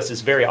think Lewis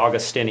is very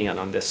Augustinian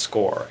on this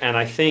score, and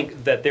I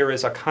think that there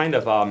is a kind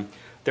of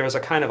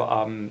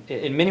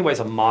in many ways,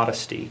 a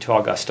modesty to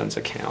Augustine's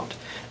account,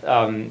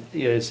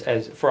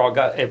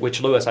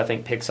 which Lewis, I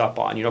think, picks up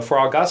on. For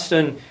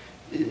Augustine,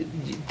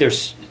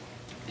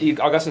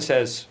 Augustine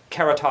says,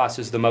 caritas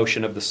is the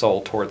motion of the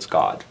soul towards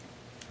God,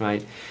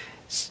 right?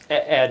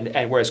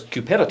 And whereas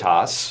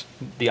cupiditas,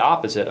 the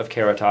opposite of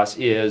caritas,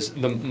 is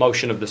the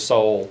motion of the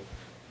soul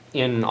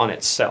in on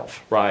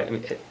itself, right? I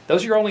mean,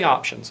 those are your only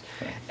options,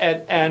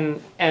 and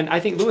I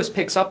think Lewis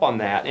picks up on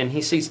that, and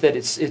he sees that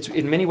it's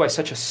in many ways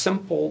such a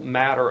simple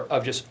matter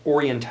of just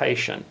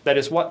orientation. That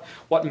is, what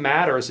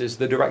matters is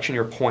the direction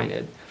you're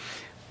pointed.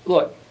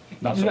 Look,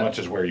 not so much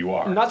as where you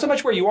are. Not so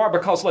much where you are,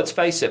 because let's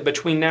face it,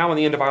 between now and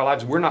the end of our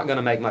lives, we're not going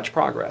to make much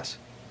progress.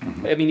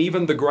 I mean,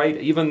 even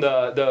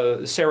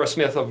the Sarah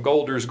Smith of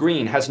Golders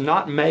Green has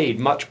not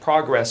made much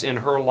progress in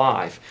her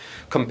life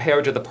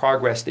compared to the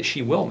progress that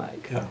she will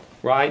make. Yeah.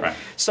 Right?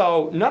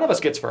 So none of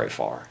us gets very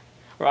far,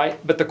 right?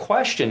 But the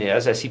question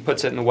is, as he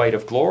puts it in The Weight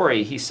of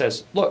Glory, he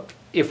says, look,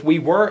 if we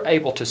were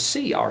able to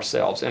see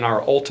ourselves in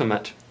our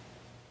ultimate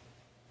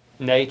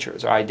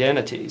natures, our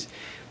identities,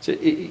 so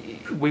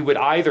we would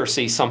either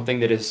see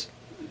something that is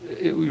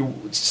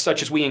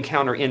such as we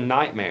encounter in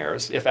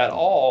nightmares, if at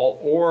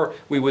all, or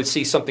we would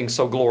see something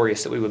so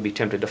glorious that we would be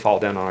tempted to fall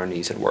down on our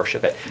knees and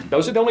worship it.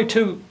 Those are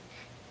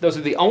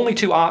the only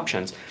two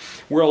options.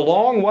 We're a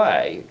long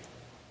way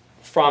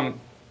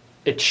from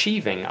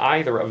achieving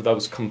either of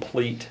those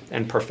complete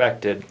and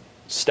perfected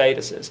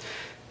statuses.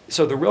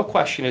 So the real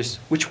question is,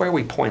 which way are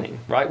we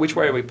pointing, right? Which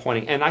way are we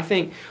pointing? And I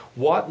think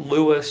what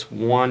Lewis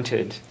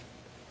wanted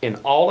in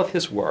all of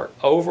his work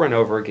over and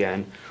over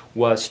again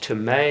was to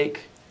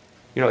make,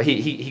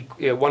 he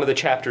one of the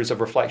chapters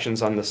of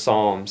Reflections on the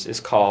Psalms is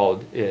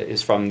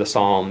from the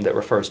psalm that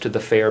refers to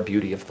the fair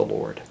beauty of the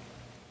Lord.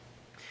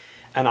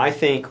 And I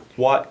think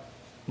what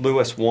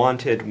Lewis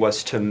wanted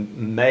was to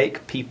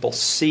make people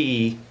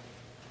see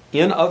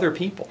in other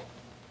people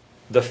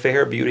the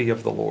fair beauty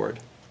of the Lord,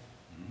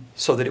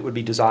 so that it would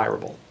be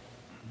desirable,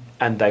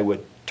 and they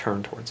would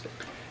turn towards it.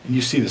 And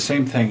you see the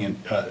same thing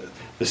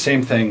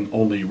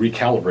only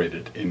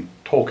recalibrated in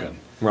Tolkien.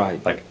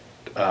 Right. Like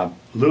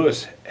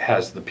Lewis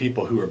has the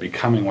people who are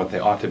becoming what they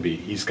ought to be.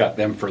 He's got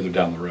them further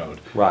down the road.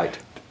 Right.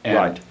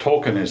 And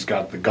Tolkien has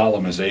got the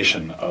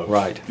Gollumization of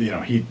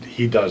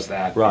he does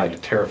that in a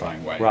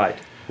terrifying way. Right.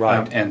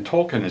 And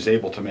Tolkien is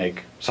able to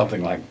make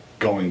something like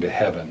going to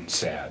heaven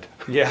sad.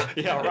 Yeah,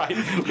 right.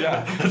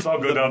 Yeah. Let's all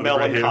go down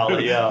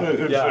melancholy,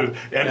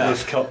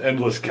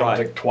 endless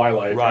Celtic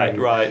twilight.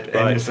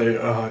 And you say,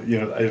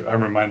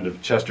 I'm reminded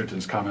of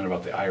Chesterton's comment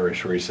about the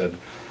Irish, where he said,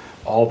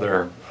 all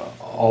their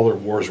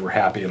wars were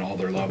happy and all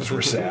their loves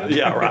were sad.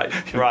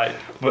 Right.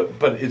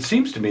 But it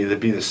seems to me to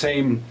be the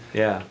same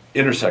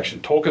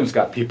intersection. Tolkien's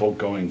got people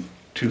going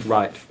to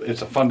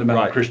It's a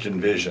fundamental Christian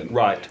vision.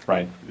 Right.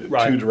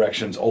 Two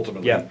directions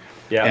ultimately.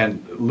 Yeah.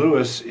 And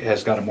Lewis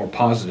has got a more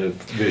positive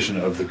vision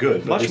of the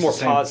good. Much more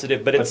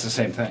positive, but it's the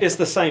same thing. It's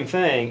the same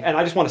thing. And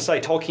I just want to say,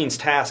 Tolkien's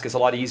task is a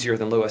lot easier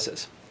than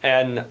Lewis's.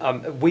 And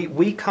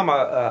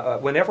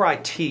whenever I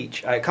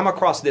teach, I come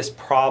across this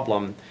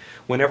problem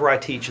whenever I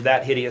teach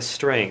That Hideous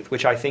Strength,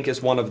 which I think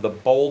is one of the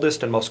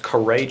boldest and most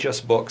courageous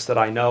books that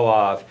I know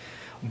of,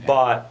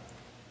 but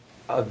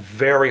a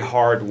very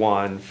hard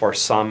one for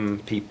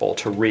some people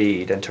to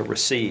read and to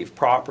receive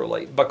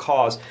properly,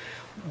 because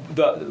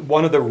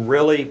one of the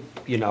really,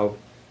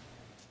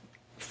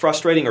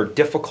 frustrating or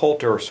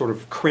difficult or sort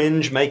of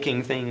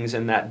cringe-making things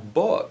in that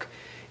book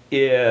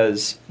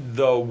is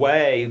the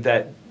way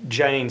that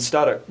Jane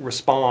Studdock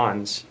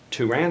responds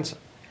to Ransom.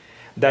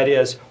 That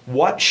is,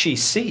 what she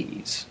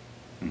sees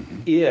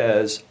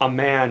is a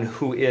man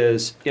who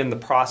is in the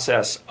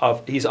process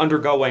of, he's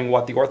undergoing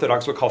what the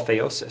Orthodox would call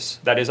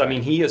theosis. That is,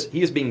 he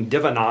is being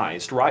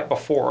divinized right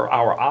before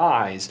our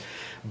eyes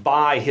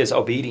by his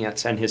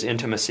obedience and his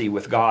intimacy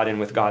with God and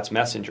with God's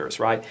messengers,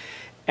 right?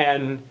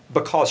 And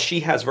because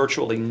she has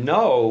virtually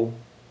no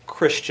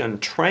Christian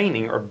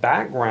training or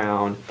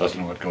background,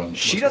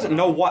 she doesn't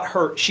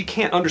know she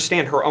can't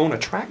understand her own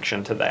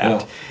attraction to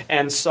that. Yeah.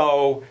 And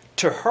so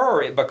to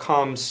her it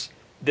becomes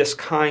this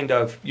kind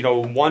of,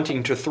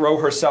 wanting to throw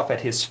herself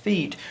at his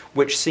feet,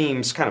 which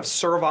seems kind of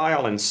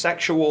servile and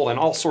sexual and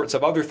all sorts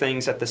of other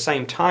things at the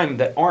same time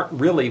that aren't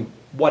really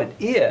what it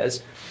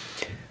is.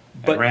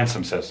 But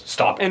Ransom says,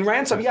 stop it. And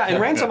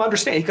Ransom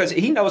understands, because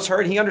he knows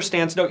her and he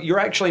understands, no, you're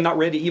actually not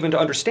ready even to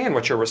understand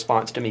what your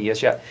response to me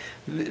is yet.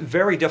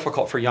 Very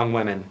difficult for young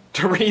women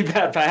to read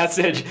that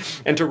passage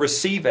and to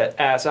receive it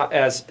as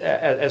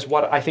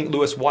what I think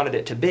Lewis wanted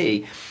it to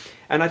be.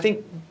 And I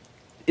think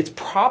it's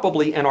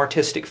probably an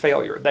artistic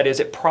failure. That is,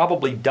 it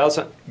probably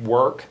doesn't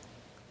work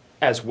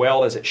as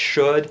well as it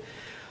should.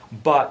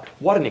 But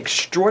what an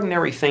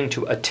extraordinary thing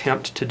to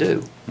attempt to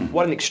do. Mm-hmm.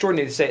 What an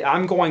extraordinary to say,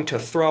 I'm going to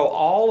throw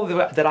all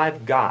of that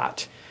I've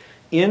got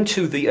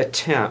into the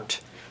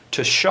attempt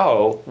to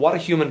show what a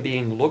human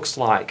being looks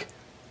like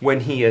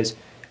when he is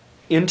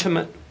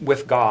intimate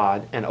with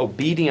God and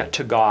obedient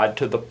to God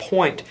to the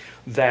point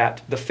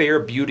that the fair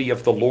beauty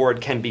of the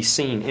Lord can be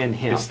seen in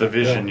him. It's the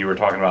vision you were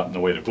talking about in The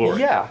Way to Glory.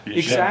 Yeah,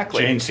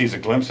 exactly. Jane sees a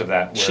glimpse of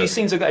that. She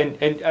sees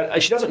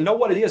and she doesn't know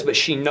what it is, but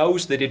she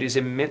knows that it is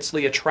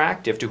immensely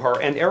attractive to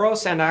her. And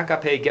Eros and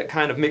Agape get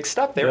kind of mixed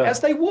up there, as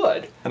they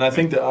would. And I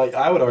think that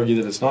I would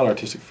argue that it's not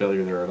artistic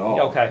failure there at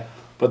all. Okay.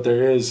 But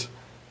there is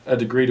a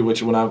degree to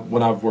which when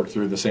I've worked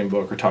through the same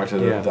book or talked to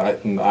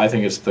them, I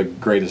think it's the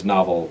greatest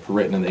novel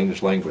written in the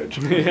English language.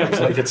 It's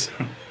like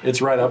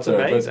it's right up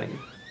there. Amazing.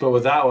 But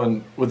with that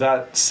one, with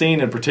that scene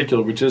in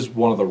particular, which is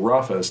one of the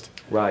roughest,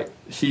 right?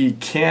 He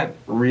can't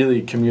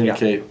really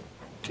communicate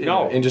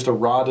in just a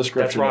raw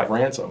description of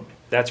Ransom.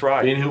 That's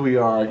right. Being who we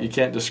are, you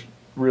can't just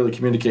really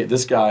communicate.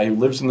 This guy who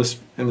lives in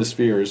the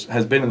spheres,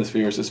 has been in the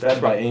spheres, is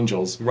fed by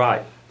angels,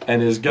 right?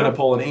 And is going to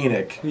pull an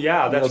Enoch.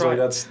 Yeah, that's right.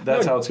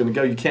 That's how it's going to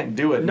go. You can't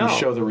do it and you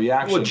show the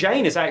reaction. Well,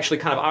 Jane is actually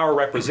kind of our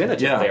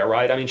representative there,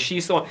 right? I mean,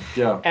 she's the one.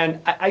 Yeah.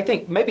 And I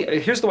think maybe,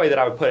 here's the way that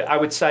I would put it. I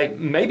would say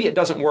maybe it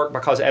doesn't work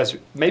because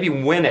maybe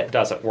when it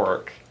doesn't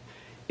work,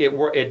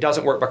 it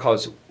doesn't work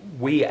because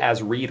we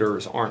as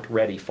readers aren't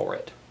ready for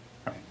it.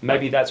 Right.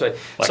 Maybe that's what.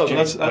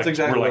 That's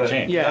exactly what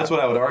Jane. Yeah. That's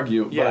what I would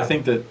argue. Yeah. But I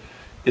think that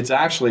it's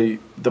actually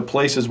the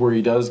places where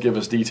he does give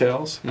us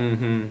details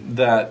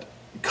that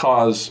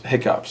cause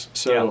hiccups.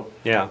 So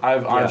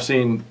I've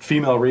seen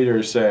female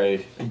readers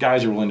say,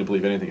 guys are willing to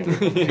believe anything of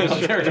female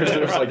characters.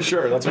 They're just like,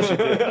 sure, that's what she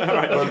did.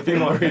 But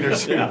female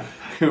readers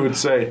who would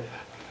say,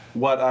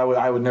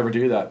 I would never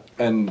do that,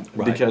 and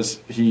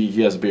because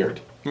he has a beard.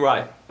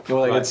 Right.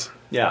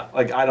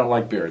 Like I don't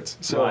like beards.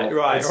 So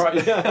right.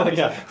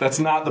 That's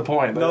not the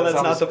point. No,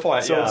 that's not the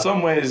point. So in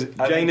some ways,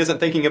 Jane isn't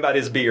thinking about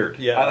his beard.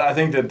 Yeah. I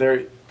think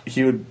that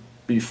he would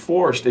be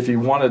forced, if he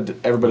wanted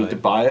everybody to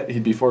buy it,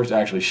 he'd be forced to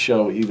actually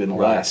show even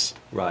less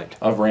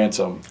of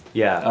Ransom.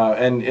 Yeah.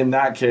 And in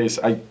that case,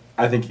 I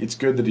think it's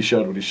good that he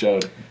showed what he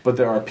showed. But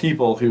there are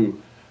people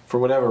who, for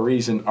whatever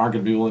reason, aren't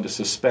going to be willing to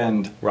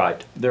suspend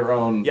their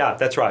own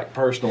that's right.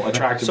 personal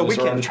attractiveness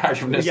or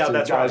unattractiveness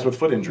to guys with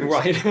foot injuries.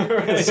 Right.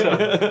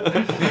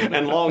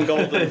 And long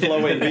golden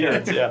flowing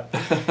beards. Yeah.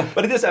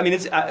 But it is, I mean,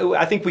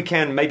 I think we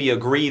can maybe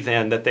agree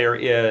then that there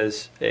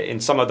is, in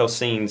some of those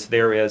scenes,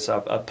 there is a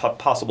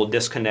possible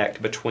disconnect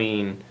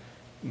between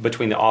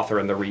the author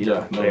and the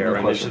reader there.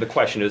 And the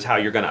question is how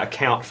you're going to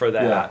account for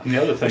that. Yeah. And the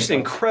other thing, which is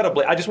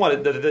incredibly, I just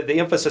wanted, the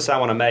emphasis I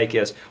want to make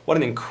is what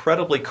an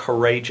incredibly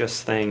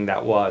courageous thing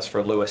that was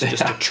for Lewis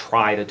just to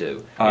try to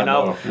do. You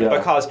know?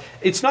 Because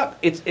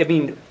I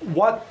mean,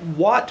 what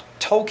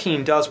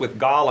Tolkien does with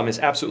Gollum is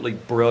absolutely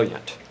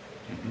brilliant.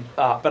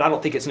 But I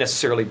don't think it's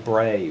necessarily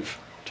brave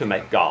to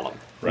make Gollum.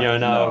 Right. You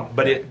know,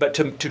 but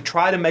to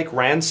try to make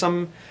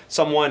Ransom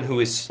someone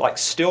who is like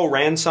still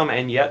Ransom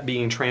and yet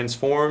being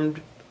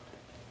transformed,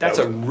 that's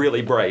a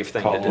really brave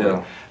thing to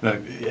do. Yeah.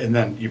 And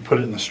then you put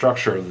it in the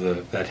structure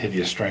of that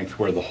hideous strength,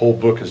 where the whole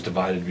book is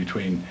divided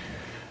between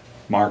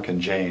Mark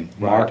and Jane.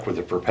 Mark with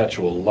a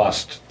perpetual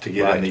lust to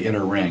get in the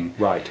inner ring.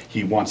 Right.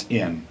 He wants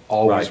in,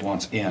 always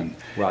wants in.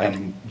 Right.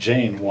 And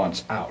Jane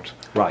wants out.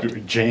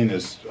 Right. Jane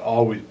is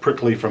always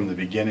prickly from the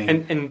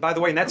beginning. And by the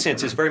way, in that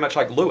sense, is very much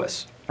like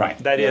Lewis. Right.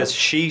 That is,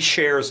 she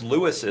shares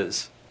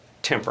Lewis's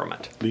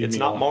temperament. It's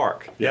not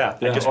Mark. I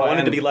just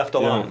wanted to be left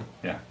alone.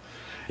 Yeah.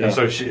 And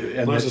so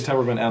Lewis's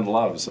temperament and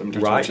loves. I mean,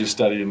 what she's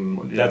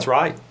studying. That's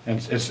right. And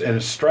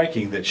it's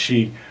striking that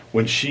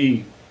when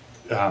she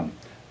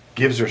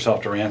gives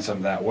herself to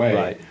Ransom that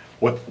way,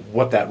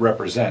 what that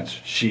represents.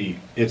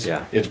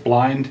 It's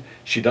blind.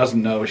 She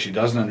doesn't know. She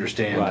doesn't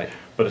understand.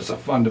 But it's a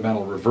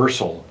fundamental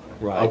reversal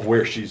of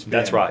where she's been.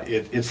 That's right.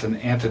 It's an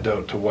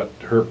antidote to what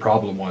her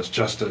problem was,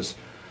 just as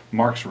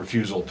Mark's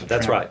refusal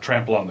to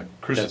trample on the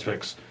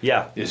crucifix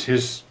is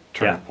his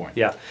turning point.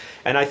 Yeah,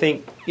 and I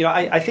think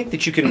I think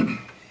that you can.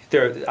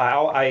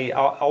 I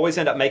always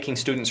end up making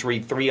students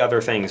read three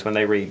other things when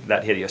they read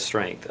That Hideous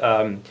Strength.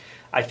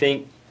 I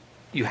think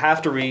you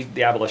have to read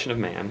The Abolition of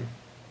Man,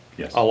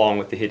 along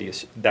with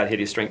That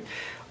Hideous Strength.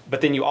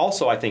 But then you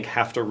also, I think,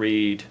 have to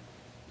read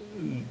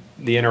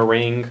The Inner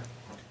Ring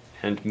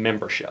and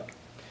Membership.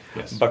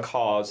 Yes.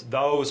 Because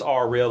those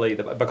are really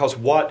because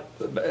what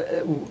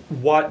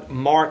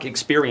Mark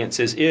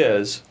experiences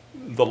is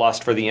the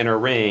lust for the inner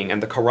ring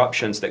and the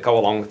corruptions that go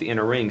along with the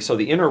inner ring. So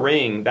the inner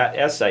ring, that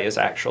essay is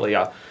actually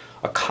a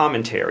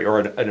commentary, or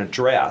an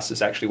address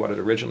is actually what it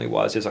originally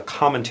was, is a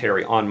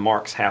commentary on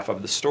Mark's half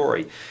of the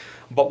story.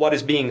 But what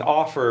is being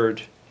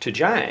offered to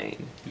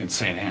Jane In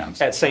St.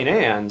 Anne's. at St.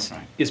 Anne's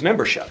Right. is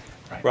membership.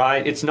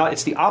 Right? It's not.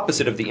 It's the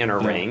opposite of the inner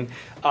ring.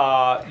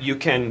 You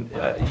can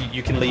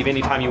leave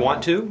anytime you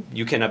want to.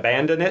 You can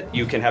abandon it.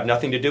 You can have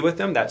nothing to do with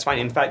them. That's fine.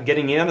 In fact,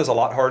 getting in is a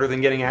lot harder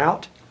than getting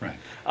out. Right.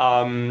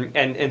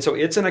 And so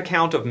it's an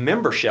account of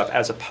membership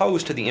as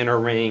opposed to the inner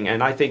ring.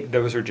 And I think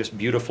those are just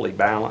beautifully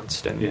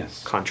balanced and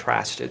Yes.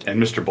 contrasted.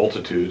 And Mr.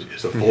 Boltitude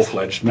is a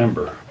full-fledged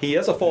member. He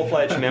is a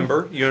full-fledged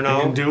member. You know,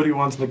 He can do what he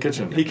wants in the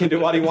kitchen. He can do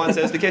what he wants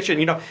as the kitchen.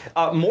 You know,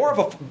 more of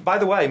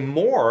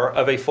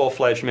a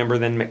full-fledged member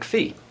than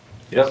McPhee.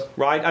 Yep.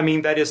 Right? I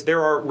mean, that is,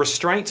 there are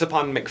restraints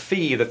upon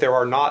McPhee that there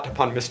are not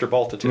upon Mr.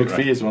 Boltitude.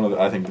 McPhee is one of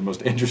I think the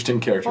most interesting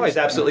characters. Oh, he's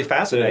absolutely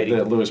fascinating.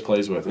 that Lewis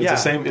plays with. It's Yeah.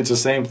 the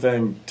same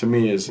thing to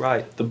me as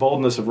Right. the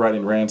boldness of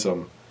writing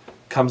Ransom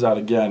comes out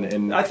again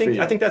in I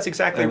think that's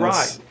exactly And right.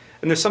 that's-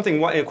 And there's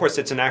something, of course,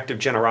 it's an act of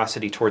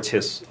generosity towards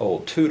his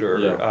old tutor,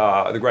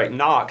 Yeah. the great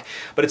Knock.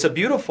 But it's a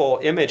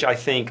beautiful image, I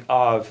think,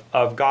 of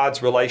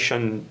God's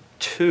relation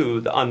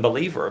to the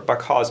unbeliever,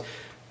 because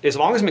as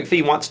long as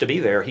McPhee wants to be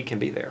there, he can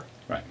be there.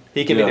 Right.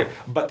 He can be Yeah. there.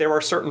 But there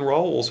are certain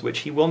roles which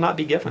he will not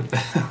be given,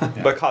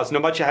 because no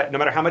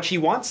matter how much he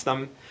wants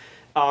them,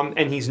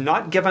 and he's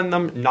not given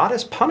them not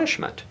as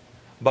punishment,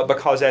 but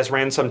because, as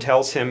Ransom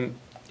tells him,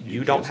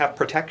 you don't have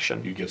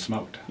protection. You get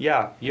smoked.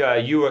 Yeah,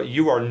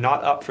 you are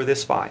not up for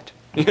this fight.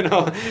 You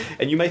know,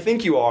 and you may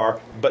think you are,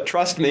 but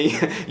trust me,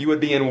 you would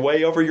be in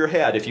way over your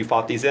head if you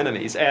fought these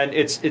enemies. And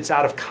it's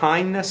out of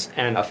kindness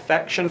and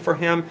affection for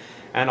him,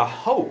 and a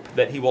hope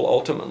that he will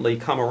ultimately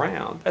come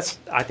around.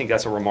 I think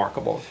that's a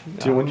remarkable.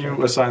 So when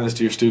you assign this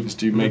to your students,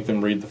 do you make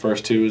them read the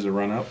first two as a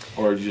run-up,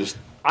 or do you just?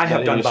 I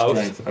have done both.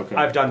 Strength? Okay.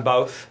 I've done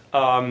both.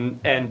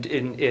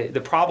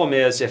 The problem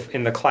is, if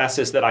in the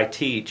classes that I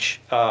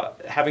teach,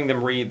 having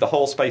them read the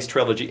whole Space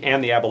Trilogy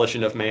and the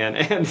Abolition of Man,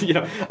 and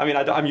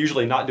I'm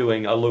usually not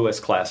doing a Lewis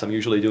class. I'm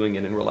usually doing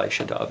it in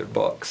relation to other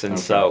books, and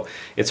so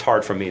it's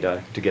hard for me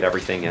to get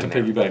everything in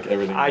there. Piggyback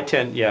everything. I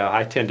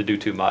tend to do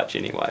too much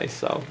anyway.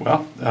 So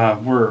Well,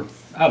 we're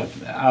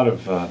out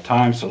of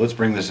time, so let's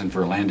bring this in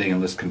for a landing,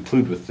 and let's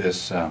conclude with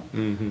this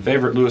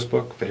favorite Lewis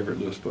book, favorite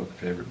Lewis book,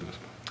 favorite Lewis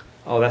book.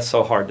 Oh, that's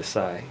so hard to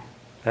say.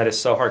 That is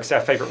so hard, because I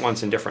have favorite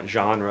ones in different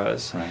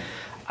genres. Right.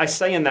 I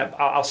say in that,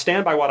 I'll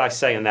stand by what I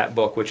say in that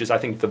book, which is, I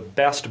think, the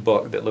best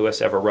book that Lewis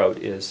ever wrote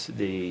is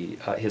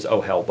his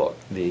Oh Hell book,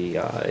 the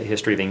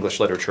history of English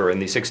literature in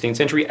the 16th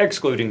century,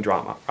 excluding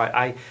drama.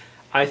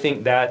 I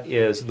think that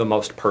is the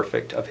most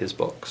perfect of his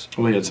books.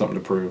 Well, he had something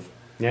to prove.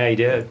 Yeah, he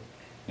did.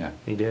 Yeah.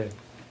 He did.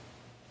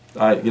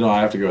 I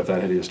have to go with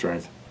that Hideous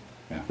Strength.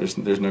 Yeah.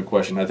 There's no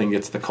question. I think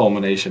it's the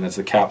culmination. It's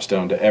the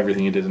capstone to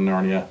everything he did in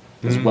Narnia,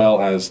 as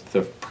well as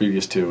the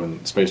previous two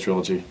in Space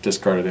Trilogy,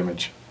 Discarded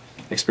Image,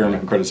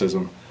 Experiment and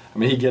Criticism. I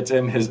mean, he gets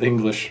in his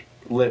English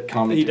lit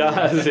commentary. He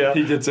does, yeah.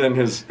 He gets in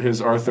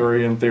his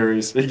Arthurian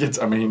theories. He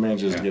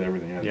manages to get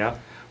everything in. Yeah.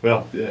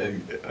 Well,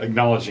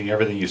 acknowledging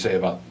everything you say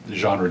about the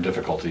genre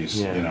difficulties,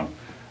 Yeah.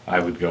 I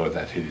would go with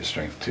that Hideous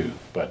Strength too.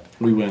 But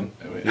We win.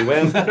 You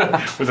win.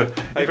 if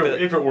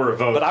it were a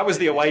vote, But I was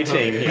the away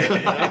team here.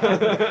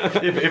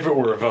 if it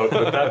were a vote,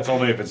 but that's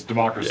only if its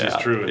democracy is Yeah,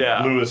 true. And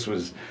yeah. Lewis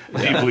was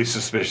deeply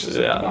suspicious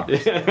of Yeah.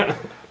 democracy. All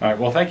right.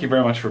 Well, thank you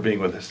very much for being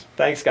with us.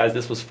 Thanks, guys.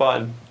 This was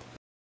fun.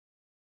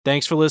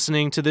 Thanks for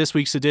listening to this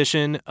week's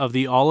edition of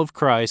the All of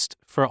Christ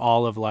for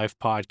All of Life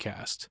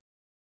podcast.